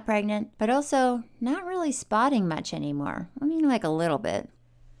probably not pregnant, but also not really spotting much anymore. I mean, like a little bit.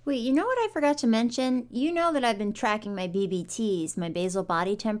 Wait, you know what I forgot to mention? You know that I've been tracking my BBTs, my basal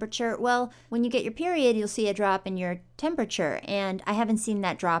body temperature. Well, when you get your period, you'll see a drop in your temperature, and I haven't seen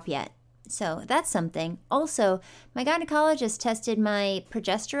that drop yet. So that's something. Also, my gynecologist tested my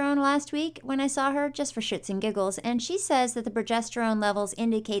progesterone last week when I saw her, just for shits and giggles, and she says that the progesterone levels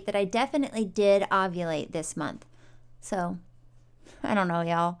indicate that I definitely did ovulate this month. So, I don't know,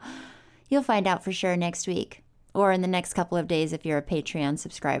 y'all. You'll find out for sure next week. Or in the next couple of days if you're a Patreon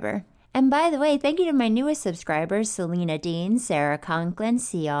subscriber. And by the way, thank you to my newest subscribers, Selena Dean, Sarah Conklin,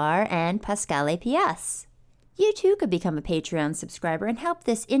 CR, and Pascale PS. You too could become a Patreon subscriber and help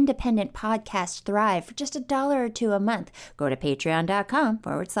this independent podcast thrive for just $1 or $2 a month. Go to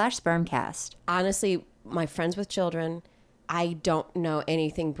patreon.com/spermcast. Honestly, my friends with children, I don't know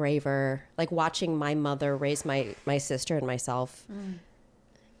anything braver. Like watching my mother raise my sister and myself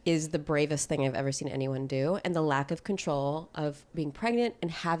is the bravest thing I've ever seen anyone do. And the lack of control of being pregnant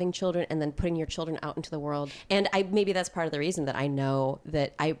and having children and then putting your children out into the world. And maybe that's part of the reason that I know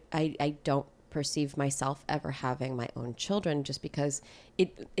that I don't perceive myself ever having my own children, just because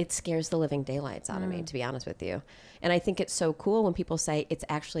it scares the living daylights out of me, to be honest with you. And I think it's so cool when people say it's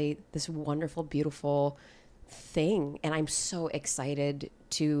actually this wonderful, beautiful thing. And I'm so excited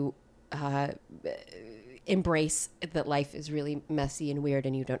to embrace that life is really messy and weird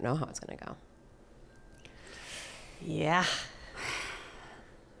and you don't know how it's going to go. Yeah.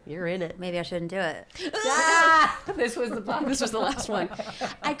 You're in it. Maybe I shouldn't do it. This was the podcast. This was the last one.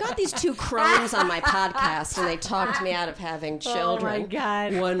 I got these two crones on my podcast and they talked me out of having children. Oh my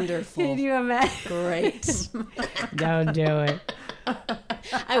God. Wonderful. Can you imagine? Great. Don't do it.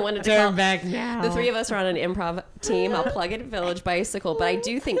 I wanted to Turn call, back now. the three of us are on an improv team. I'll plug it at Village Bicycle, but I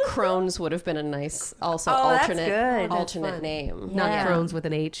do think Crohn's would have been a nice, also that's good. alternate name. Not Yeah. Crohn's with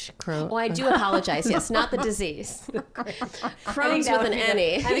an H. Crohn. Well, I do apologize. Yes, not the disease. Crohn's with an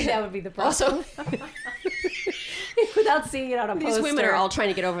N-E. I think that would be the problem. Also, Without seeing it on a poster. these women are all trying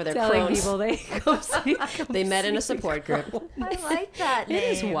to get over their telling Crohn's. people they go see. They met in a support group. I like that name. It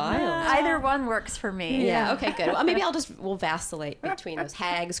is wild. Either one works for me. Yeah. Okay. Good. Well, maybe we'll vacillate between those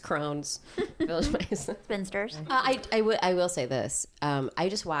hags, Crohn's, Village Bicycle. Spinsters. I will say this. I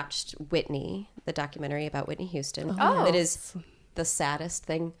just watched Whitney, the documentary about Whitney Houston. Oh. That is the saddest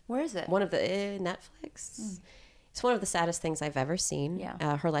thing. Where is it? One of the Netflix. It's one of the saddest things I've ever seen.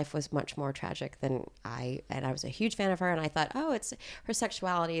 Yeah. Her life was much more tragic than I was a huge fan of her, and I thought, oh, it's her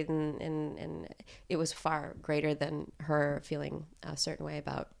sexuality, and it was far greater than her feeling a certain way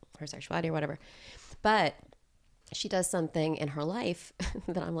about her sexuality or whatever. But she does something in her life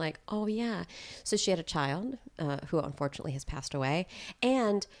that I'm like, oh yeah. So she had a child who unfortunately has passed away,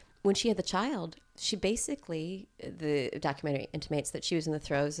 and when she had the child, she basically, the documentary intimates that she was in the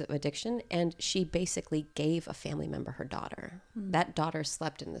throes of addiction, and she basically gave a family member her daughter. That daughter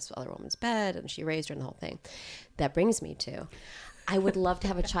slept in this other woman's bed, and she raised her and the whole thing. That brings me to, I would love to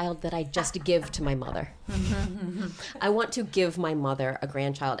have a child that I just give to my mother. I want to give my mother a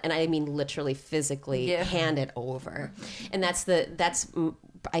grandchild, and I mean literally physically hand it over. And that's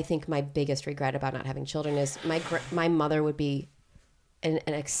I think my biggest regret about not having children is my mother would be an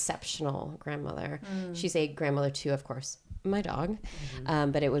exceptional grandmother. She's a grandmother to, of course, my dog,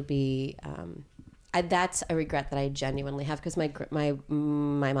 but it would be that's a regret that I genuinely have, because my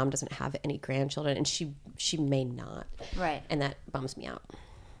mom doesn't have any grandchildren, and she may not, Right. and that bums me out.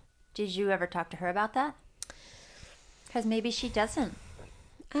 Did you ever talk to her about that? Because maybe she doesn't.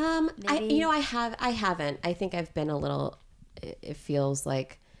 I haven't. I think I've been a little. It feels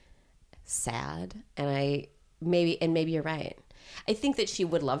like sad, and maybe you're right. I think that she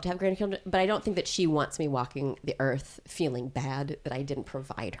would love to have grandchildren, but I don't think that she wants me walking the earth feeling bad that I didn't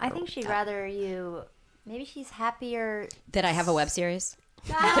provide her. I think she'd rather you. Maybe she's happier. That I have a web series.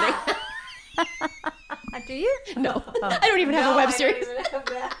 Do you? No, I don't even have a web series.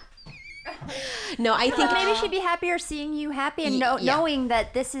 No, I think maybe she'd be happier seeing you happy and knowing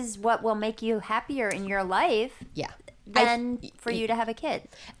that this is what will make you happier in your life. Yeah. Than for you to have a kid.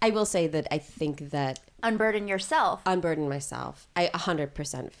 I will say that I think that unburden myself. I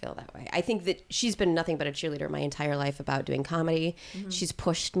 100% feel that way. I think that she's been nothing but a cheerleader my entire life about doing comedy. She's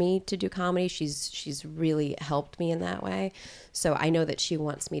pushed me to do comedy. She's really helped me in that way. So I know that she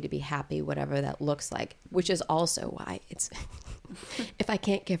wants me to be happy, whatever that looks like, which is also why it's if I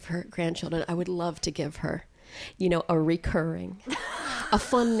can't give her grandchildren, I would love to give her, a recurring, a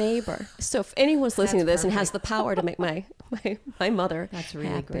fun neighbor. So if anyone's listening to this and has the power to make my mother That's really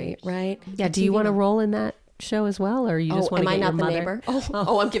happy, great. right? Yeah. Do you want to roll in that show as well, or you just want to am get I your not the mother?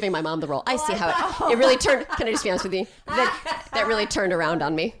 neighbor? I'm giving my mom the role. I see how it really turned. Can I just be honest with you? That really turned around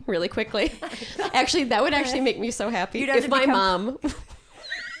on me really quickly. Actually, that would actually make me so happy if my mom.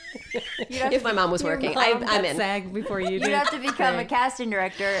 If my mom was working, I'm in. SAG before you. You'd have to become a casting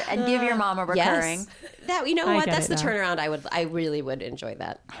director and give your mom a recurring. Yes. That that's the turnaround. I really would enjoy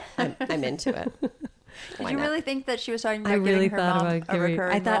that. I'm into it. Did you really think that she was talking about I really giving her thought mom about a giving.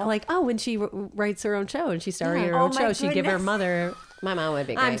 recurring I thought role? when she writes her own show and she started her Oh own my show, she'd give her goodness. mother. My mom would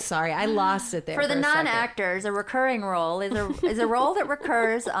be great. I'm sorry, I lost it there For the a second. non-actors, a recurring role is a role that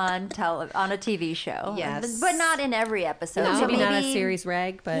recurs on a TV show. Yes. but not in every episode. No. So Maybe not a series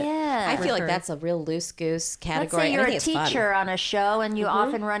reg, but Yeah. I feel like recurring. that's a real loose goose Let's category. say you're I a think it's fun. teacher on a show and you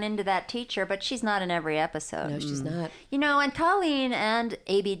often run into that teacher, but she's not in every episode. No, she's not. And Colleen and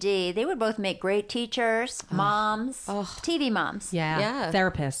ABD, they would both make great teachers, moms, TV moms. Yeah,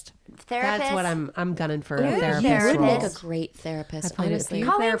 therapist. Therapist. That's what I'm gunning for. Ooh, A therapist. You would Therapist. make a great therapist, I played a honestly.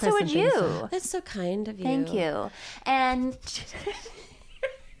 few Colleen, so therapists would and things, you. so- That's so kind of you. Thank you. And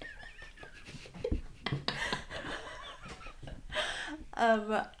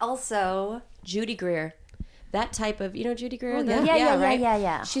also, Judy Greer. That type of, Judy Greer? Oh, The- yeah. right?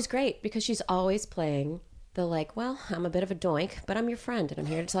 Yeah. She's great because she's always playing the I'm a bit of a doink, but I'm your friend and I'm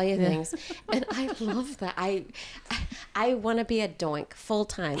here to tell you things. And I love that. I want to be a doink full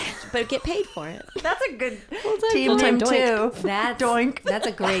time, but get paid for it. that's a good full-time name doink. too. That's Doink. That's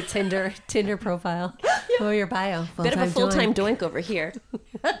a great Tinder profile. Or your bio. Bit of a full-time doink over here.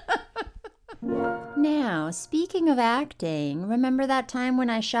 Now, speaking of acting, remember that time when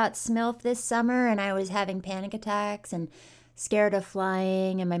I shot Smilf this summer and I was having panic attacks and scared of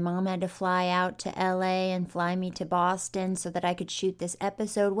flying, and my mom had to fly out to LA and fly me to Boston so that I could shoot this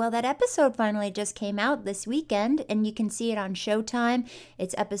episode? Well, that episode finally just came out this weekend, and you can see it on Showtime.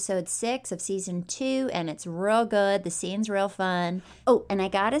 It's episode 6 of season 2, and it's real good. The scene's real fun. Oh, and I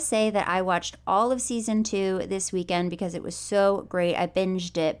gotta say that I watched all of season 2 this weekend because it was so great. I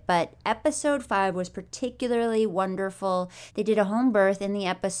binged it, but episode 5 was particularly wonderful. They did a home birth in the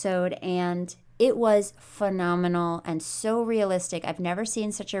episode, and it was phenomenal and so realistic. I've never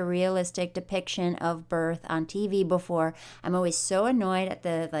seen such a realistic depiction of birth on TV before. I'm always so annoyed at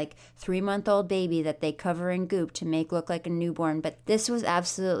the 3-month-old baby that they cover in goop to make look like a newborn, but this was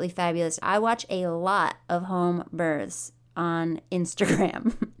absolutely fabulous. I watch a lot of home births on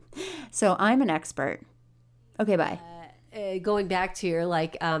Instagram, so I'm an expert. Okay, bye. Going back to your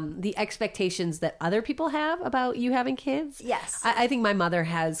the expectations that other people have about you having kids. Yes. I think my mother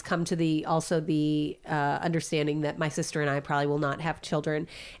has come to the understanding that my sister and I probably will not have children,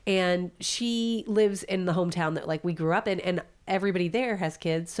 and she lives in the hometown that we grew up in, and everybody there has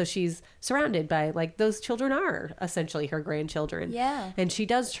kids, so she's surrounded by those children are essentially her grandchildren. Yeah. And she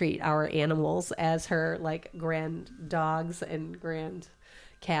does treat our animals as her grand dogs and grand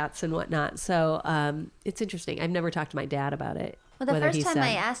cats and whatnot. So it's interesting. I've never talked to my dad about it. Well, the whether first he time said-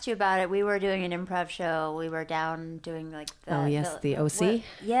 I asked you about it, we were doing an improv show. We were down doing like the... Oh, yes, the OC?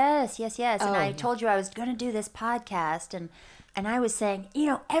 Yes. And Oh. I told you I was going to do this podcast, and I was saying,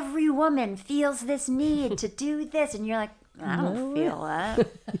 every woman feels this need to do this. And you're like, I don't feel that.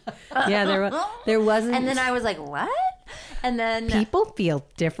 Yeah, there wasn't. And then I was like, what? And then people feel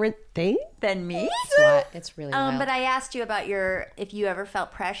different things. than me? It's really wild. But I asked you about if you ever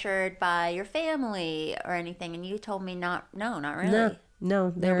felt pressured by your family or anything, and you told me not really.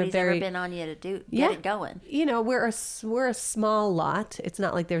 No, they're Nobody's very. ever been on you to get it going. We're a small lot. It's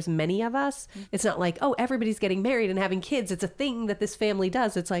not like there's many of us. It's not like, oh, everybody's getting married and having kids. It's a thing that this family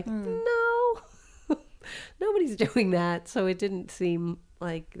does. It's like, no, nobody's doing that. So it didn't seem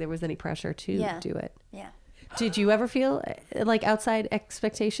like there was any pressure to do it. Yeah. Did you ever feel like outside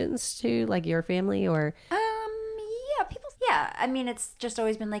expectations to like your family or? Yeah. I mean, it's just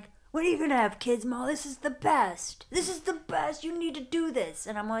always been like, when are you gonna have kids, Ma? This is the best. This is the best. You need to do this.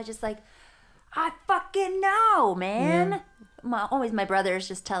 And I'm always just like, I fucking know, man. Always my brother's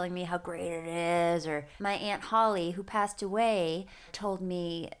just telling me how great it is. Or my Aunt Holly, who passed away, told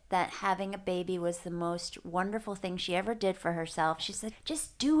me that having a baby was the most wonderful thing she ever did for herself. She said,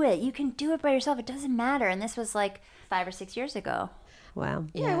 just do it. You can do it by yourself. It doesn't matter. And this was like 5 or 6 years ago. Wow.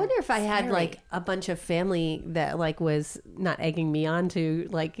 Yeah, I wonder if I had like a bunch of family that like was not egging me on to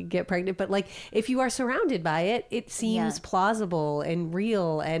like get pregnant, but like if you are surrounded by it, it seems plausible and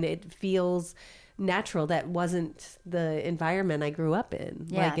real and it feels natural. That wasn't the environment I grew up in.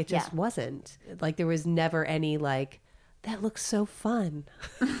 Like it just wasn't. Like there was never any like, that looks so fun.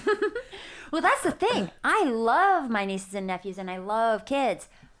 Well, that's the thing. I love my nieces and nephews and I love kids.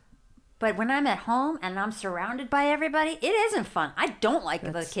 But when I'm at home and I'm surrounded by everybody, it isn't fun. I don't like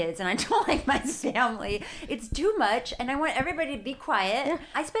the kids and I don't like my family. It's too much and I want everybody to be quiet. Yeah.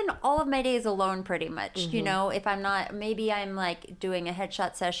 I spend all of my days alone pretty much. Mm-hmm. If I'm not, maybe I'm like doing a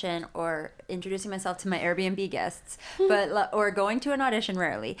headshot session or introducing myself to my Airbnb guests, or going to an audition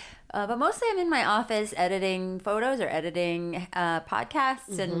rarely. But mostly I'm in my office editing photos or editing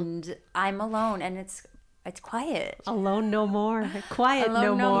podcasts and I'm alone and it's quiet. Alone no more. Quiet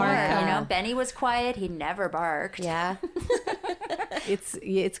Alone no more. Benny was quiet. He never barked. Yeah.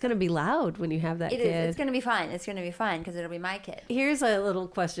 It's going to be loud when you have that kid. It's going to be fine. It's going to be fine because it'll be my kid. Here's a little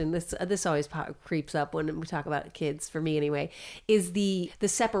question. This always creeps up when we talk about kids, for me anyway, is the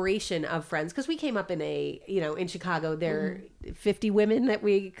separation of friends. Because we came up in in Chicago, there are 50 women that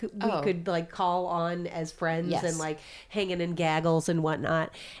we could like call on as friends and like hanging in gaggles and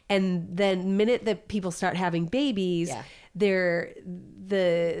whatnot. And then the minute that people start having babies, they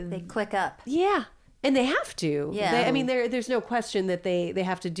click up. Yeah. And they have to. Yeah. There's no question that they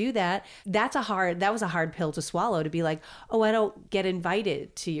have to do that. That was a hard pill to swallow, to be like, oh, I don't get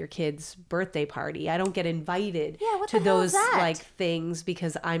invited to your kid's birthday party. I don't get invited to those like things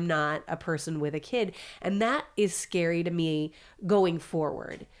because I'm not a person with a kid. And that is scary to me going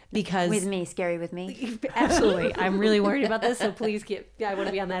forward. Because scary with me. Absolutely. I'm really worried about this. So please I want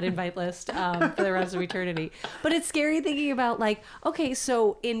to be on that invite list for the rest of eternity. But it's scary thinking about like, okay,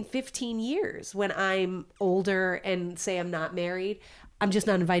 so in 15 years when I'm older and say I'm not married, I'm just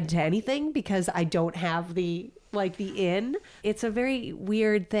not invited to anything because I don't have the in. It's a very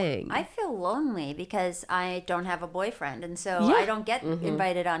weird thing. I feel lonely because I don't have a boyfriend. And so I don't get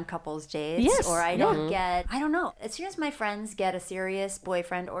invited on couples dates. Yes. Or I don't get, I don't know. As soon as my friends get a serious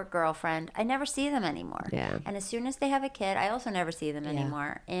boyfriend or girlfriend, I never see them anymore. Yeah. And as soon as they have a kid, I also never see them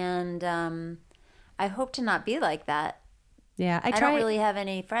anymore. And I hope to not be like that. Yeah, I don't really have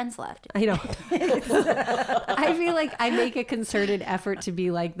any friends left. I don't. I feel like I make a concerted effort to be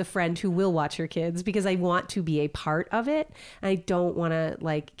like the friend who will watch her kids because I want to be a part of it. I don't want to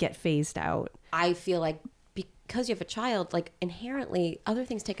like get phased out. I feel like because you have a child, like inherently other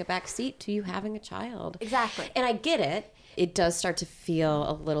things take a back seat to you having a child. Exactly. And I get it. It does start to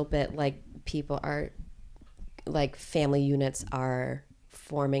feel a little bit like people are, like family units are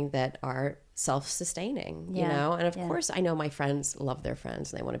forming that are self-sustaining, you know? And of course, I know my friends love their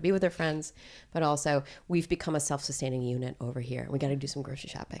friends and they want to be with their friends, but also we've become a self-sustaining unit over here. We got to do some grocery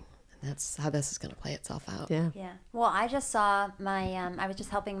shopping. And that's how this is going to play itself out. Yeah. Well, I just saw I was just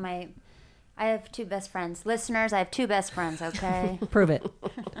helping I have 2 best friends. Listeners, I have 2 best friends, okay? Prove it.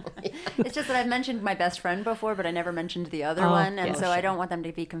 It's just that I've mentioned my best friend before, but I never mentioned the other one, and so I don't want them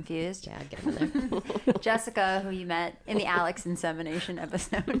to be confused. Yeah, get them in there. Jessica, who you met in the Alex insemination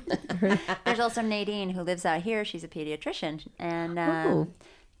episode. There's also Nadine, who lives out here. She's a pediatrician and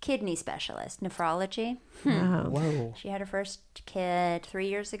kidney specialist, nephrology. Wow. Whoa. She had her first kid 3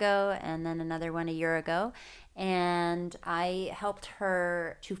 years ago, and then another one a year ago. And I helped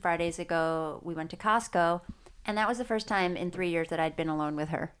her 2 Fridays ago. We went to Costco, and that was the first time in 3 years that I'd been alone with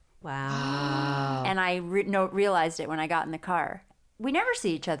her. Wow. And I realized it when I got in the car. We never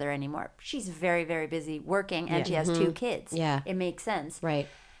see each other anymore. She's very, very busy working, and she has 2 kids. Yeah. It makes sense. Right.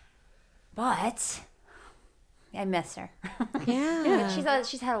 But I miss her. Yeah.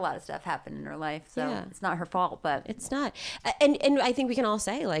 She's had a lot of stuff happen in her life, so Yeah. it's not her fault. But It's not. And I think we can all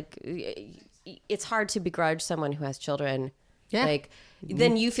say, like, it's hard to begrudge someone who has children. Yeah. Like,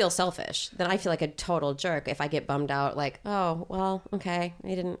 then you feel selfish. Then I feel like a total jerk if I get bummed out, like, oh, well, okay, I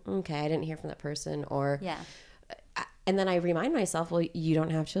didn't hear from that person. Or, yeah. and then I remind myself, well, you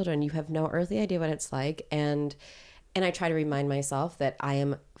don't have children. You have no earthly idea what it's like. And I try to remind myself that I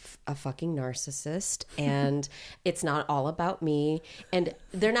am a fucking narcissist and it's not all about me. And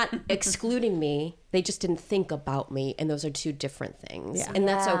they're not excluding me. They just didn't think about me. And those are 2 different things. Yeah. And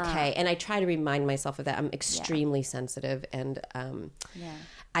that's okay. And I try to remind myself of that. I'm extremely sensitive. And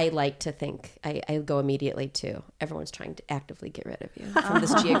I like to think, I go immediately to, everyone's trying to actively get rid of you from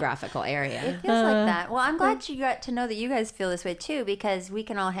this geographical area. It feels like that. Well, I'm glad you got to know that you guys feel this way too, because we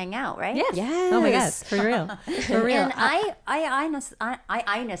can all hang out, right? Yes. Yes. Oh my God. For real. For real. And I honestly, I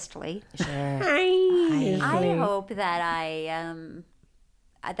hope that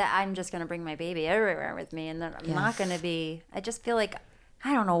that I'm just going to bring my baby everywhere with me, and that I'm not going to be. I just feel like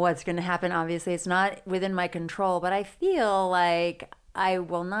I don't know what's going to happen. Obviously, it's not within my control, but I feel like I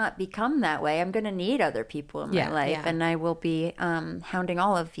will not become that way. I'm going to need other people in my life, and I will be hounding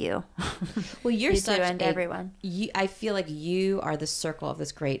all of you. Well, you're You such two and everyone. I feel like you are the circle of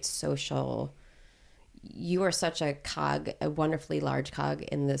this great social. You are such a cog, a wonderfully large cog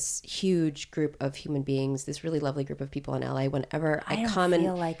in this huge group of human beings, this really lovely group of people in LA. Whenever I don't come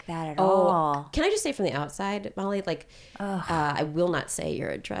feel and like that at all. Can I just say from the outside, Molly? Like, I will not say your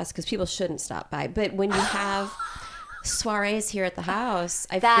address because people shouldn't stop by. But when you have soirees here at the house,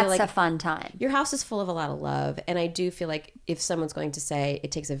 I That's feel like a fun time. your house is full of a lot of love. And I do feel like if someone's going to say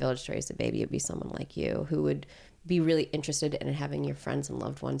it takes a village to raise a baby, it'd be someone like you who would be really interested in having your friends and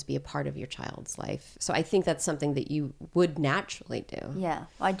loved ones be a part of your child's life. So I think that's something that you would naturally do. Yeah,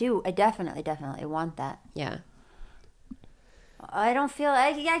 I do. I definitely want that. Yeah. I don't feel.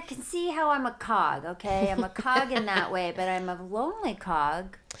 I can see how I'm a cog. Okay, I'm a cog in that way, but I'm a lonely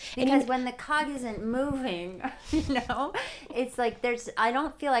cog because when the cog isn't moving, it's like I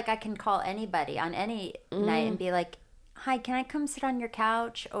don't feel like I can call anybody on any night and be like, "Hi, can I come sit on your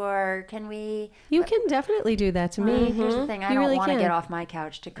couch?" Or can we? You can definitely do that to me. Here's the thing: I You don't really want to can. get off my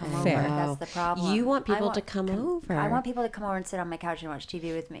couch to come Fair. over. That's the problem. You want people to come over. I want people to come over and sit on my couch and watch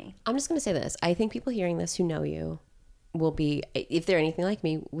TV with me. I'm just going to say this. I think people hearing this who know you will be, if they're anything like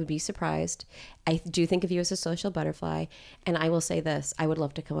me, would be surprised. I do think of you as a social butterfly. And I will say this. I would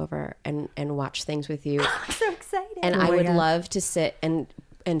love to come over and watch things with you. I'm so excited. And I would love to sit and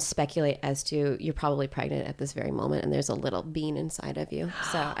speculate as to you're probably pregnant at this very moment and there's a little bean inside of you.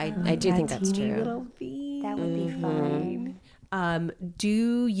 So I do think that's true. That would be fun.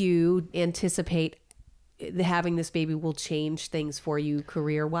 Do you anticipate having this baby will change things for you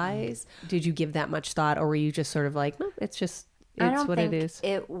career-wise? Did you give that much thought, or were you just sort of like, no, it's what it is?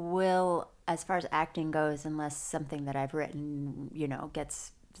 It will, as far as acting goes, unless something that I've written,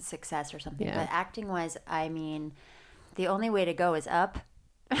 gets success or something. Yeah. But acting-wise, I mean, the only way to go is up.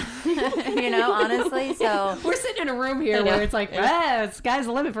 Honestly. So We're sitting in a room here where it's like, sky's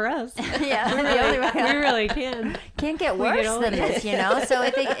the limit for us. yeah, the only way We really can. can't get worse than this, So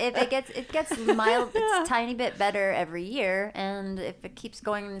if it gets mild, it's a tiny bit better every year, and if it keeps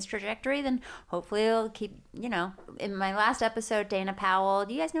going in this trajectory, then hopefully it'll keep. In my last episode, Dana Powell,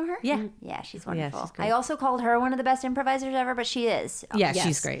 do you guys know her? Yeah, she's wonderful. she's great. I also called her one of the best improvisers ever, but she is. Yeah, Yes.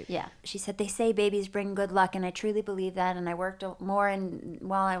 she's great. Yeah, she said they say babies bring good luck, and I truly believe that. And I worked more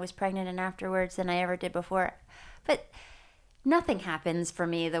while I was pregnant and afterwards than I ever did before, but nothing happens for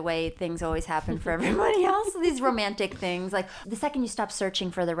me the way things always happen for everybody else. These romantic things, like the second you stop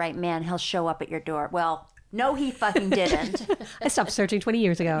searching for the right man, he'll show up at your door. Well, no, he fucking didn't. I stopped searching 20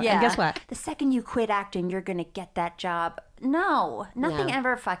 years ago. Yeah. And guess what? The second you quit acting, you're gonna get that job. No, nothing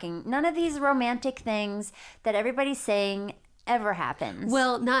ever fucking. None of these romantic things that everybody's saying ever happens.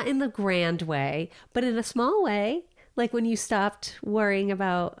 Well, not in the grand way, but in a small way. Like when you stopped worrying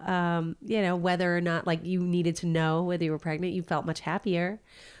about, whether or not like you needed to know whether you were pregnant, you felt much happier.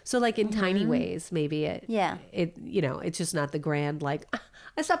 So like in tiny ways, maybe it's just not the grand, like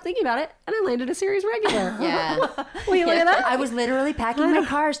I stopped thinking about it and I landed a series regular. Yeah. Will you look at that? I was literally packing my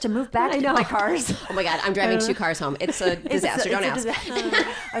cars to move back to my cars. Oh my God, I'm driving 2 cars home. It's a disaster. Don't ask.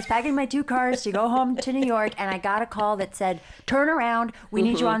 I was packing my 2 cars to go home to New York, and I got a call that said, "Turn around. We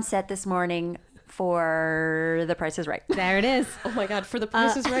need you on set this morning for The Price is Right. There it is. Oh my God, for The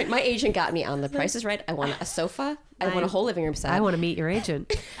Price is Right. My agent got me on The Price is Right. I want a sofa. I want a whole living room set. I want to meet your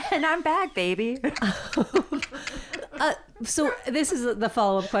agent. And I'm back, baby. So this is the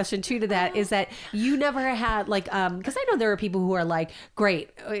follow-up question too to that, is that you never had like because I know there are people who are like,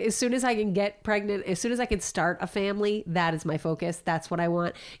 great, as soon as I can get pregnant, as soon as I can start a family, that is my focus, that's what I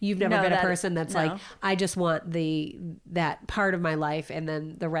want. You've never been a person that's like, I just want that part of my life and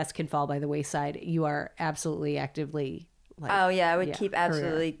then the rest can fall by the wayside. You are absolutely actively like, I would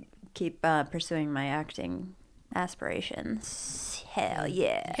keep pursuing my acting aspirations. Hell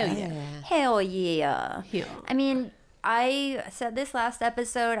yeah. Hell yeah. I mean, I said this last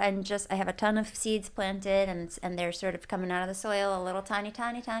episode, and I have a ton of seeds planted, and they're sort of coming out of the soil a little tiny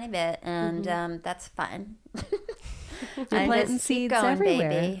bit, and that's fine. You're planting seeds everywhere.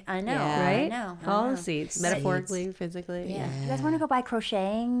 Baby. I know, right? I know. All the seeds, metaphorically, physically. Yeah. You guys want to go buy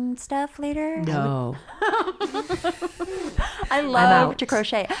crocheting stuff later? No. I love to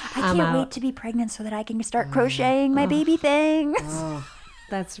crochet. I can't wait to be pregnant so that I can start crocheting my baby things.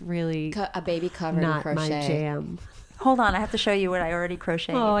 That's really a baby covered not in crochet. my jam. Hold on, I have to show you what I already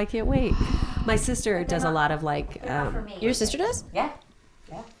crocheted. Oh, I can't wait. My sister does a lot of like. Your sister does? Yeah.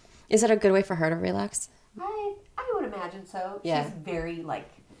 Is that a good way for her to relax? I would imagine so. Yeah. She's very like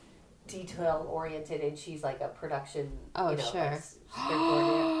detail oriented, and she's like a production. Oh, sure.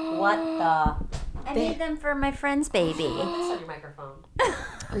 What the? I made them for my friend's baby. Put this on your microphone.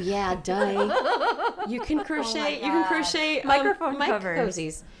 Oh yeah, duh. You can crochet. You can crochet Microphone mic covers.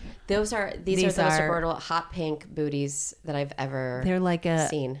 cozies. These are the most adorable hot pink booties that I've ever They're like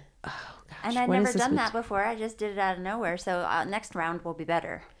seen. And I'd never done that before. I just did it out of nowhere. So next round will be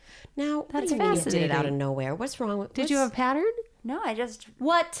better. Now, That's what do you mean you did it fascinating. out of nowhere? What's wrong with? Did you have a pattern? No, I just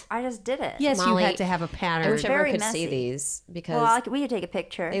did it. Yes, Molly, you had to have a I pattern. wish everyone Very could messy. see these because Well, we could take a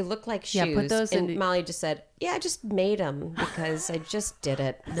picture. they look like shoes. Yeah, put those and in- Molly just said, "Yeah, I just made them because I just did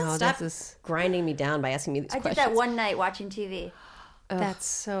it." No, Stop this is- grinding me down by asking me these I did questions. that one night watching TV. That's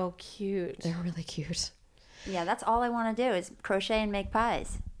so cute. They're really cute. Yeah, that's all I want to do is crochet and make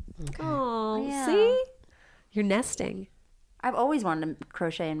pies. Oh, Yeah. see? You're nesting. I've always wanted to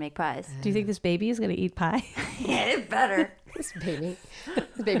crochet and make pies. Do you think this baby is going to eat pie? Yeah, it better. This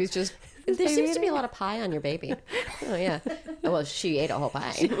baby's just. There seems to be a lot of pie on your baby. Oh yeah. Well, she ate a whole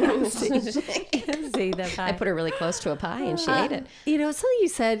pie. See that pie. I put her really close to a pie and she ate it. You know, something you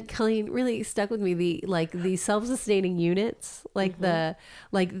said, Colleen, really stuck with me. The self-sustaining units, like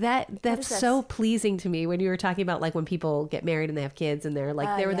that's so pleasing to me when you were talking about like when people get married and they have kids and they're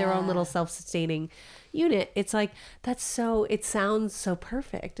like they're their own little self-sustaining unit. It's like it sounds so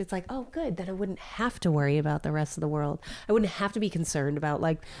perfect. It's like, oh good, then I wouldn't have to worry about the rest of the world. I wouldn't have to be concerned about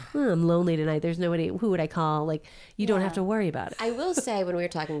like, I'm lonely tonight, there's nobody, who would I call? Like you don't have to worry about it. I will say when we were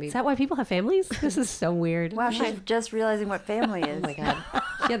talking Is that why people have families? This is so weird. Wow, she's just realizing what family is. Oh my god.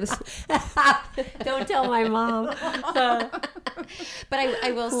 Yeah, this. Don't tell my mom. But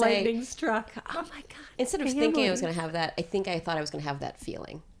I will say, Lightning struck. Oh my god. instead of thinking I was going to have that, I thought I was going to have that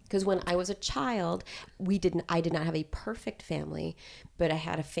feeling. Because when I was a child, I did not have a perfect family, but I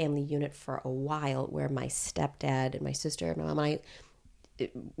had a family unit for a while where my stepdad and my sister, my mom and I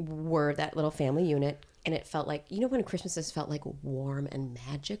were that little family unit. And it felt like, when Christmases felt like warm and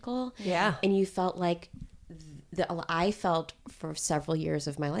magical. Yeah. And you felt like, I felt for several years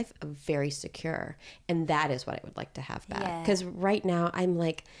of my life very secure. And that is what I would like to have back. Because right now I'm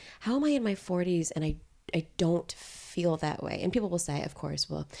like, how am I in my 40s and I don't feel that way? And people will say, of course,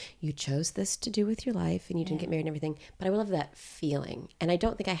 well, you chose this to do with your life and you didn't get married and everything. But I will have that feeling. And I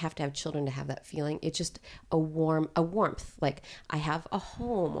don't think I have to have children to have that feeling. It's just a warmth. Like I have a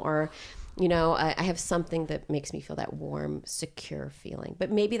home or... I have something that makes me feel that warm, secure feeling.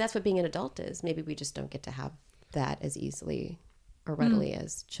 But maybe that's what being an adult is. Maybe we just don't get to have that as easily or readily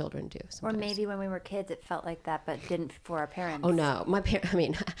as children do sometimes. Or maybe when we were kids, it felt like that, but didn't for our parents. Oh, no.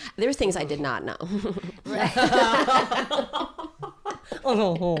 There were things I did not know.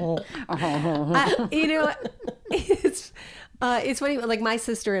 It's funny. Like my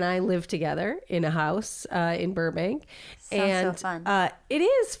sister and I live together in a house in Burbank. Sounds so fun. It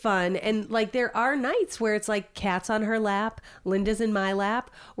is fun. And like there are nights where it's like Cat's on her lap, Linda's in my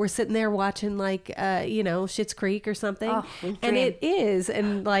lap. We're sitting there watching like, Schitt's Creek or something. Oh, and it is.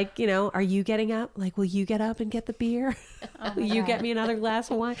 And like, are you getting up? Like, will you get up and get the beer? Will you get me another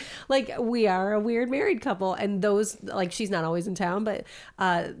glass of wine? Like we are a weird married couple. And those, like she's not always in town, but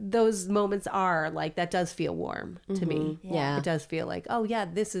those moments are like, that does feel warm to me. Yeah. It does feel like, oh yeah,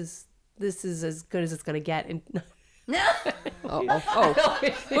 this is as good as it's going to get. And Oh.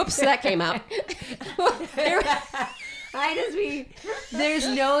 Whoops, that came out. I just mean, there's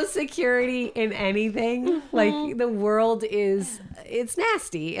no security in anything. Like, the world it's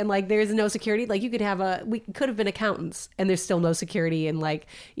nasty. And, like, there's no security. Like, we could have been accountants, and there's still no security. And, like,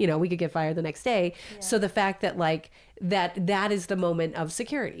 you know, we could get fired the next day. Yeah. So the fact that, like, that is the moment of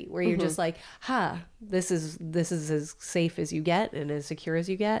security where you're just like, this is as safe as you get and as secure as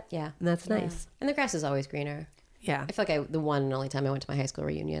you get. Yeah. And that's nice. And the grass is always greener. Yeah. I feel like the one and only time I went to my high school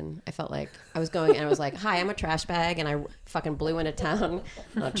reunion, I felt like I was going and I was like, hi, I'm a trash bag. And I fucking blew into town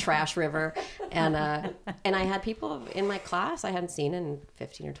on a trash river. And I had people in my class I hadn't seen in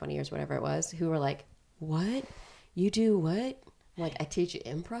 15 or 20 years, whatever it was, who were like, what? You do what? I'm like, I teach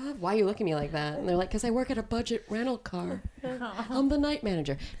improv? Why are you looking at me like that? And they're like, because I work at a budget rental car. I'm the night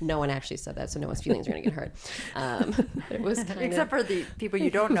manager. No one actually said that, so no one's feelings are going to get hurt. It was except for the people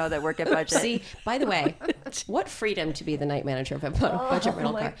you don't know that work at budget. See, by the way, what freedom to be the night manager of a budget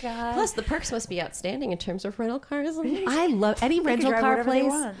rental car. God. Plus, the perks must be outstanding in terms of rental cars. I love any rental car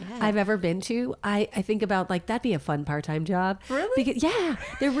place I've ever been to. I think about, like, that'd be a fun part-time job. Really? Because, yeah,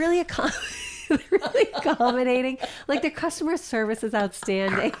 they're really really accommodating. Like, their customer service is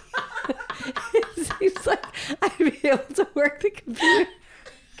outstanding. It seems like I'd be able to work the computer.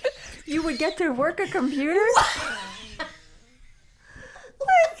 You would get to work a computer?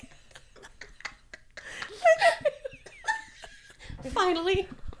 Finally,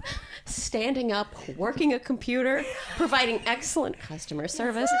 standing up, working a computer, providing excellent customer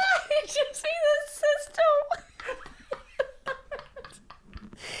service. I just see the system.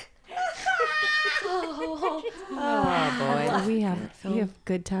 Oh boy, we have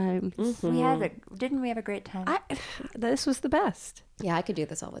good times. Mm-hmm. Didn't we have a great time? This was the best. Yeah, I could do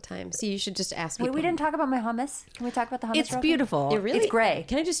this all the time. So you should just ask me. Wait, we didn't talk about my hummus. Can we talk about the hummus? It's beautiful. It really, it's gray.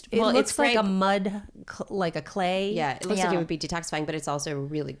 Can I just? It looks it's like a mud, like a clay. Yeah, it looks like it would be detoxifying, but it's also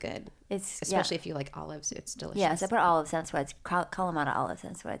really good. It's especially if you like olives. It's delicious. Yes, I put olives. That's why it's Kalamata olives.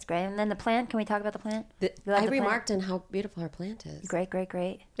 That's why it's great. And then the plant. Can we talk about the plant? I remarked on how beautiful our plant is. Great.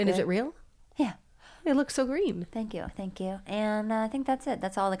 And is it real? Yeah. It looks so green. Thank you. And I think that's it.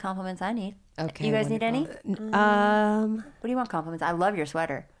 That's all the compliments I need. Okay. You guys need any? What do you want compliments? I love your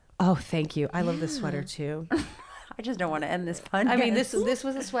sweater. Oh, thank you. I love this sweater too. I just don't want to end this podcast. I mean, this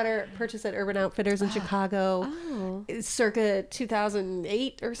was a sweater purchased at Urban Outfitters in Chicago, circa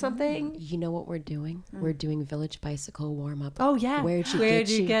 2008 or something. You know what we're doing? We're doing Village Bicycle warm up. Oh yeah. Where'd you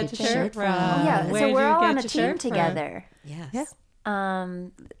get your shirt from? Yeah. So we're all on a team together. Yes.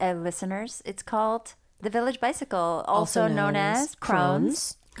 Listeners, it's called the Village Bicycle, also known as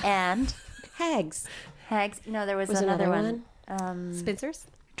Crohn's and Hags. No, there was another one. Spencer's?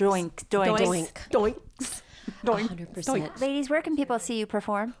 Doinks. 100%. Ladies, where can people see you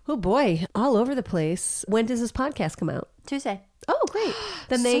perform? Oh boy, all over the place. When does this podcast come out? Tuesday. Oh, great.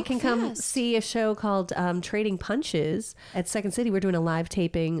 Then they So can come fast. see a show called Trading Punches at Second City. We're doing a live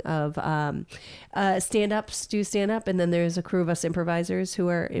taping of stand-ups, and then there's a crew of us improvisers who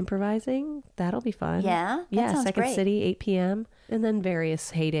are improvising. That'll be fun. Yeah? That sounds Second great. City, 8 p.m. And then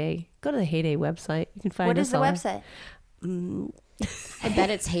various Heyday. Go to the Heyday website. You can find What us is the all. website? I bet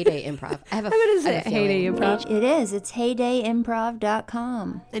it's Heyday Improv. I have a Heyday feeling. Improv. It is. It's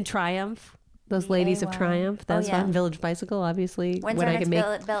heydayimprov.com. And Triumph. Those ladies of Triumph. That's yeah. fun. Village Bicycle, obviously. When's when our I can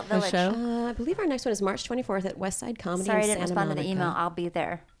next make a Village? show. I believe our next one is March 24th at West Side Comedy Sorry, I in didn't Santa respond to the Monica. email. I'll be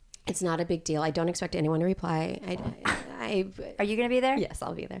there. It's not a big deal. I don't expect anyone to reply. Are you going to be there? Yes,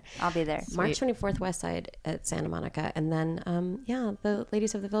 I'll be there. I'll be there. March 24th, West Side at Santa Monica. And then, the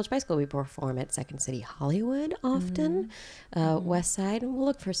ladies of the Village Bicycle, we perform at Second City Hollywood often, West Side. And we'll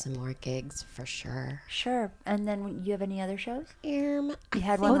look for some more gigs for sure. Sure. And then you have any other shows? You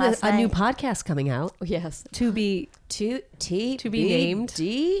had one last a new night. podcast coming out. Yes. To be named.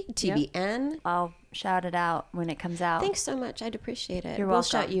 TBN. I'll shout it out when it comes out. Thanks so much. I'd appreciate it. You're We'll welcome.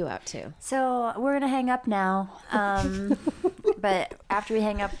 shout you out too. So we're going to hang up now. But after we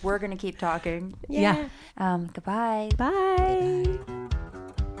hang up, we're going to keep talking. Yeah. Goodbye. Bye.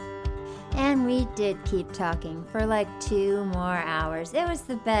 And we did keep talking for like 2 more hours. It was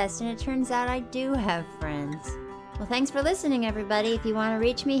the best, and it turns out I do have friends. Well, thanks for listening, everybody. If you want to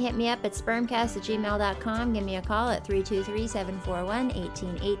reach me, hit me up at spermcast@gmail.com. Give me a call at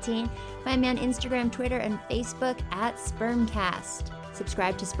 323-741-1818. Find me on Instagram, Twitter, and Facebook at Spermcast.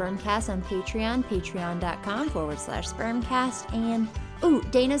 Subscribe to Spermcast on Patreon, patreon.com/Spermcast. And,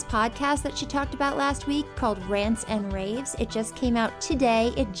 Dana's podcast that she talked about last week called Rants and Raves. It just came out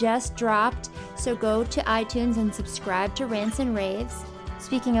today. It just dropped. So go to iTunes and subscribe to Rants and Raves.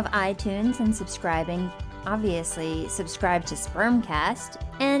 Speaking of iTunes and subscribing, obviously subscribe to Spermcast.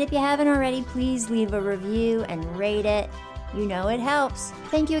 And if you haven't already, please leave a review and rate it. You know it helps.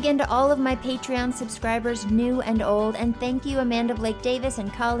 Thank you again to all of my Patreon subscribers, new and old, and thank you Amanda Blake Davis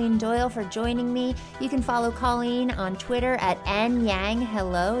and Colleen Doyle for joining me. You can follow Colleen on Twitter at AnYang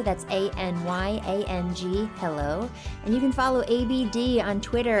that's ANYANG hello. And you can follow ABD on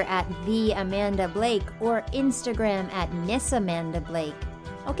Twitter at the Amanda Blake or Instagram at Miss Amanda Blake.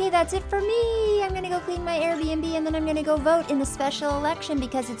 Okay, that's it for me. I'm going to go clean my Airbnb and then I'm going to go vote in the special election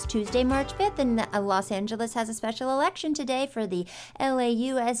because it's Tuesday, March 5th and Los Angeles has a special election today for the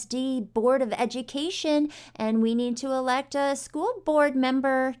LAUSD Board of Education and we need to elect a school board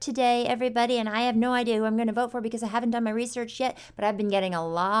member today, everybody, and I have no idea who I'm going to vote for because I haven't done my research yet, but I've been getting a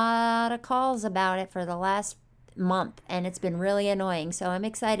lot of calls about it for the last month and it's been really annoying, so I'm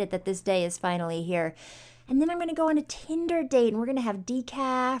excited that this day is finally here. And then I'm going to go on a Tinder date and we're going to have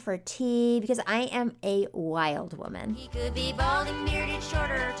decaf or tea because I am a wild woman. He could be bald and bearded,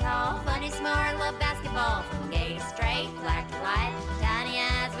 short or tall, funny, smart, love basketball, from gay to straight, black to white, tiny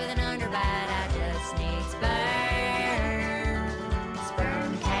eyes with an underbite. I just need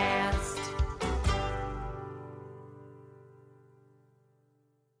sperm cast.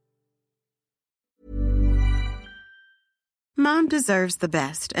 Mom deserves the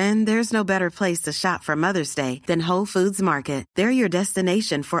best, and there's no better place to shop for Mother's Day than Whole Foods Market. They're your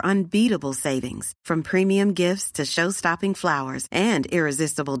destination for unbeatable savings, from premium gifts to show-stopping flowers and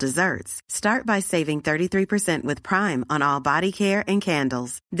irresistible desserts. Start by saving 33% with Prime on all body care and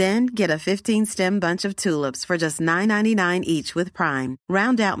candles. Then get a 15-stem bunch of tulips for just $9.99 each with Prime.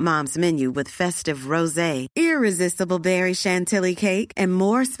 Round out Mom's menu with festive rosé, irresistible berry chantilly cake, and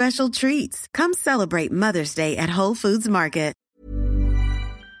more special treats. Come celebrate Mother's Day at Whole Foods Market.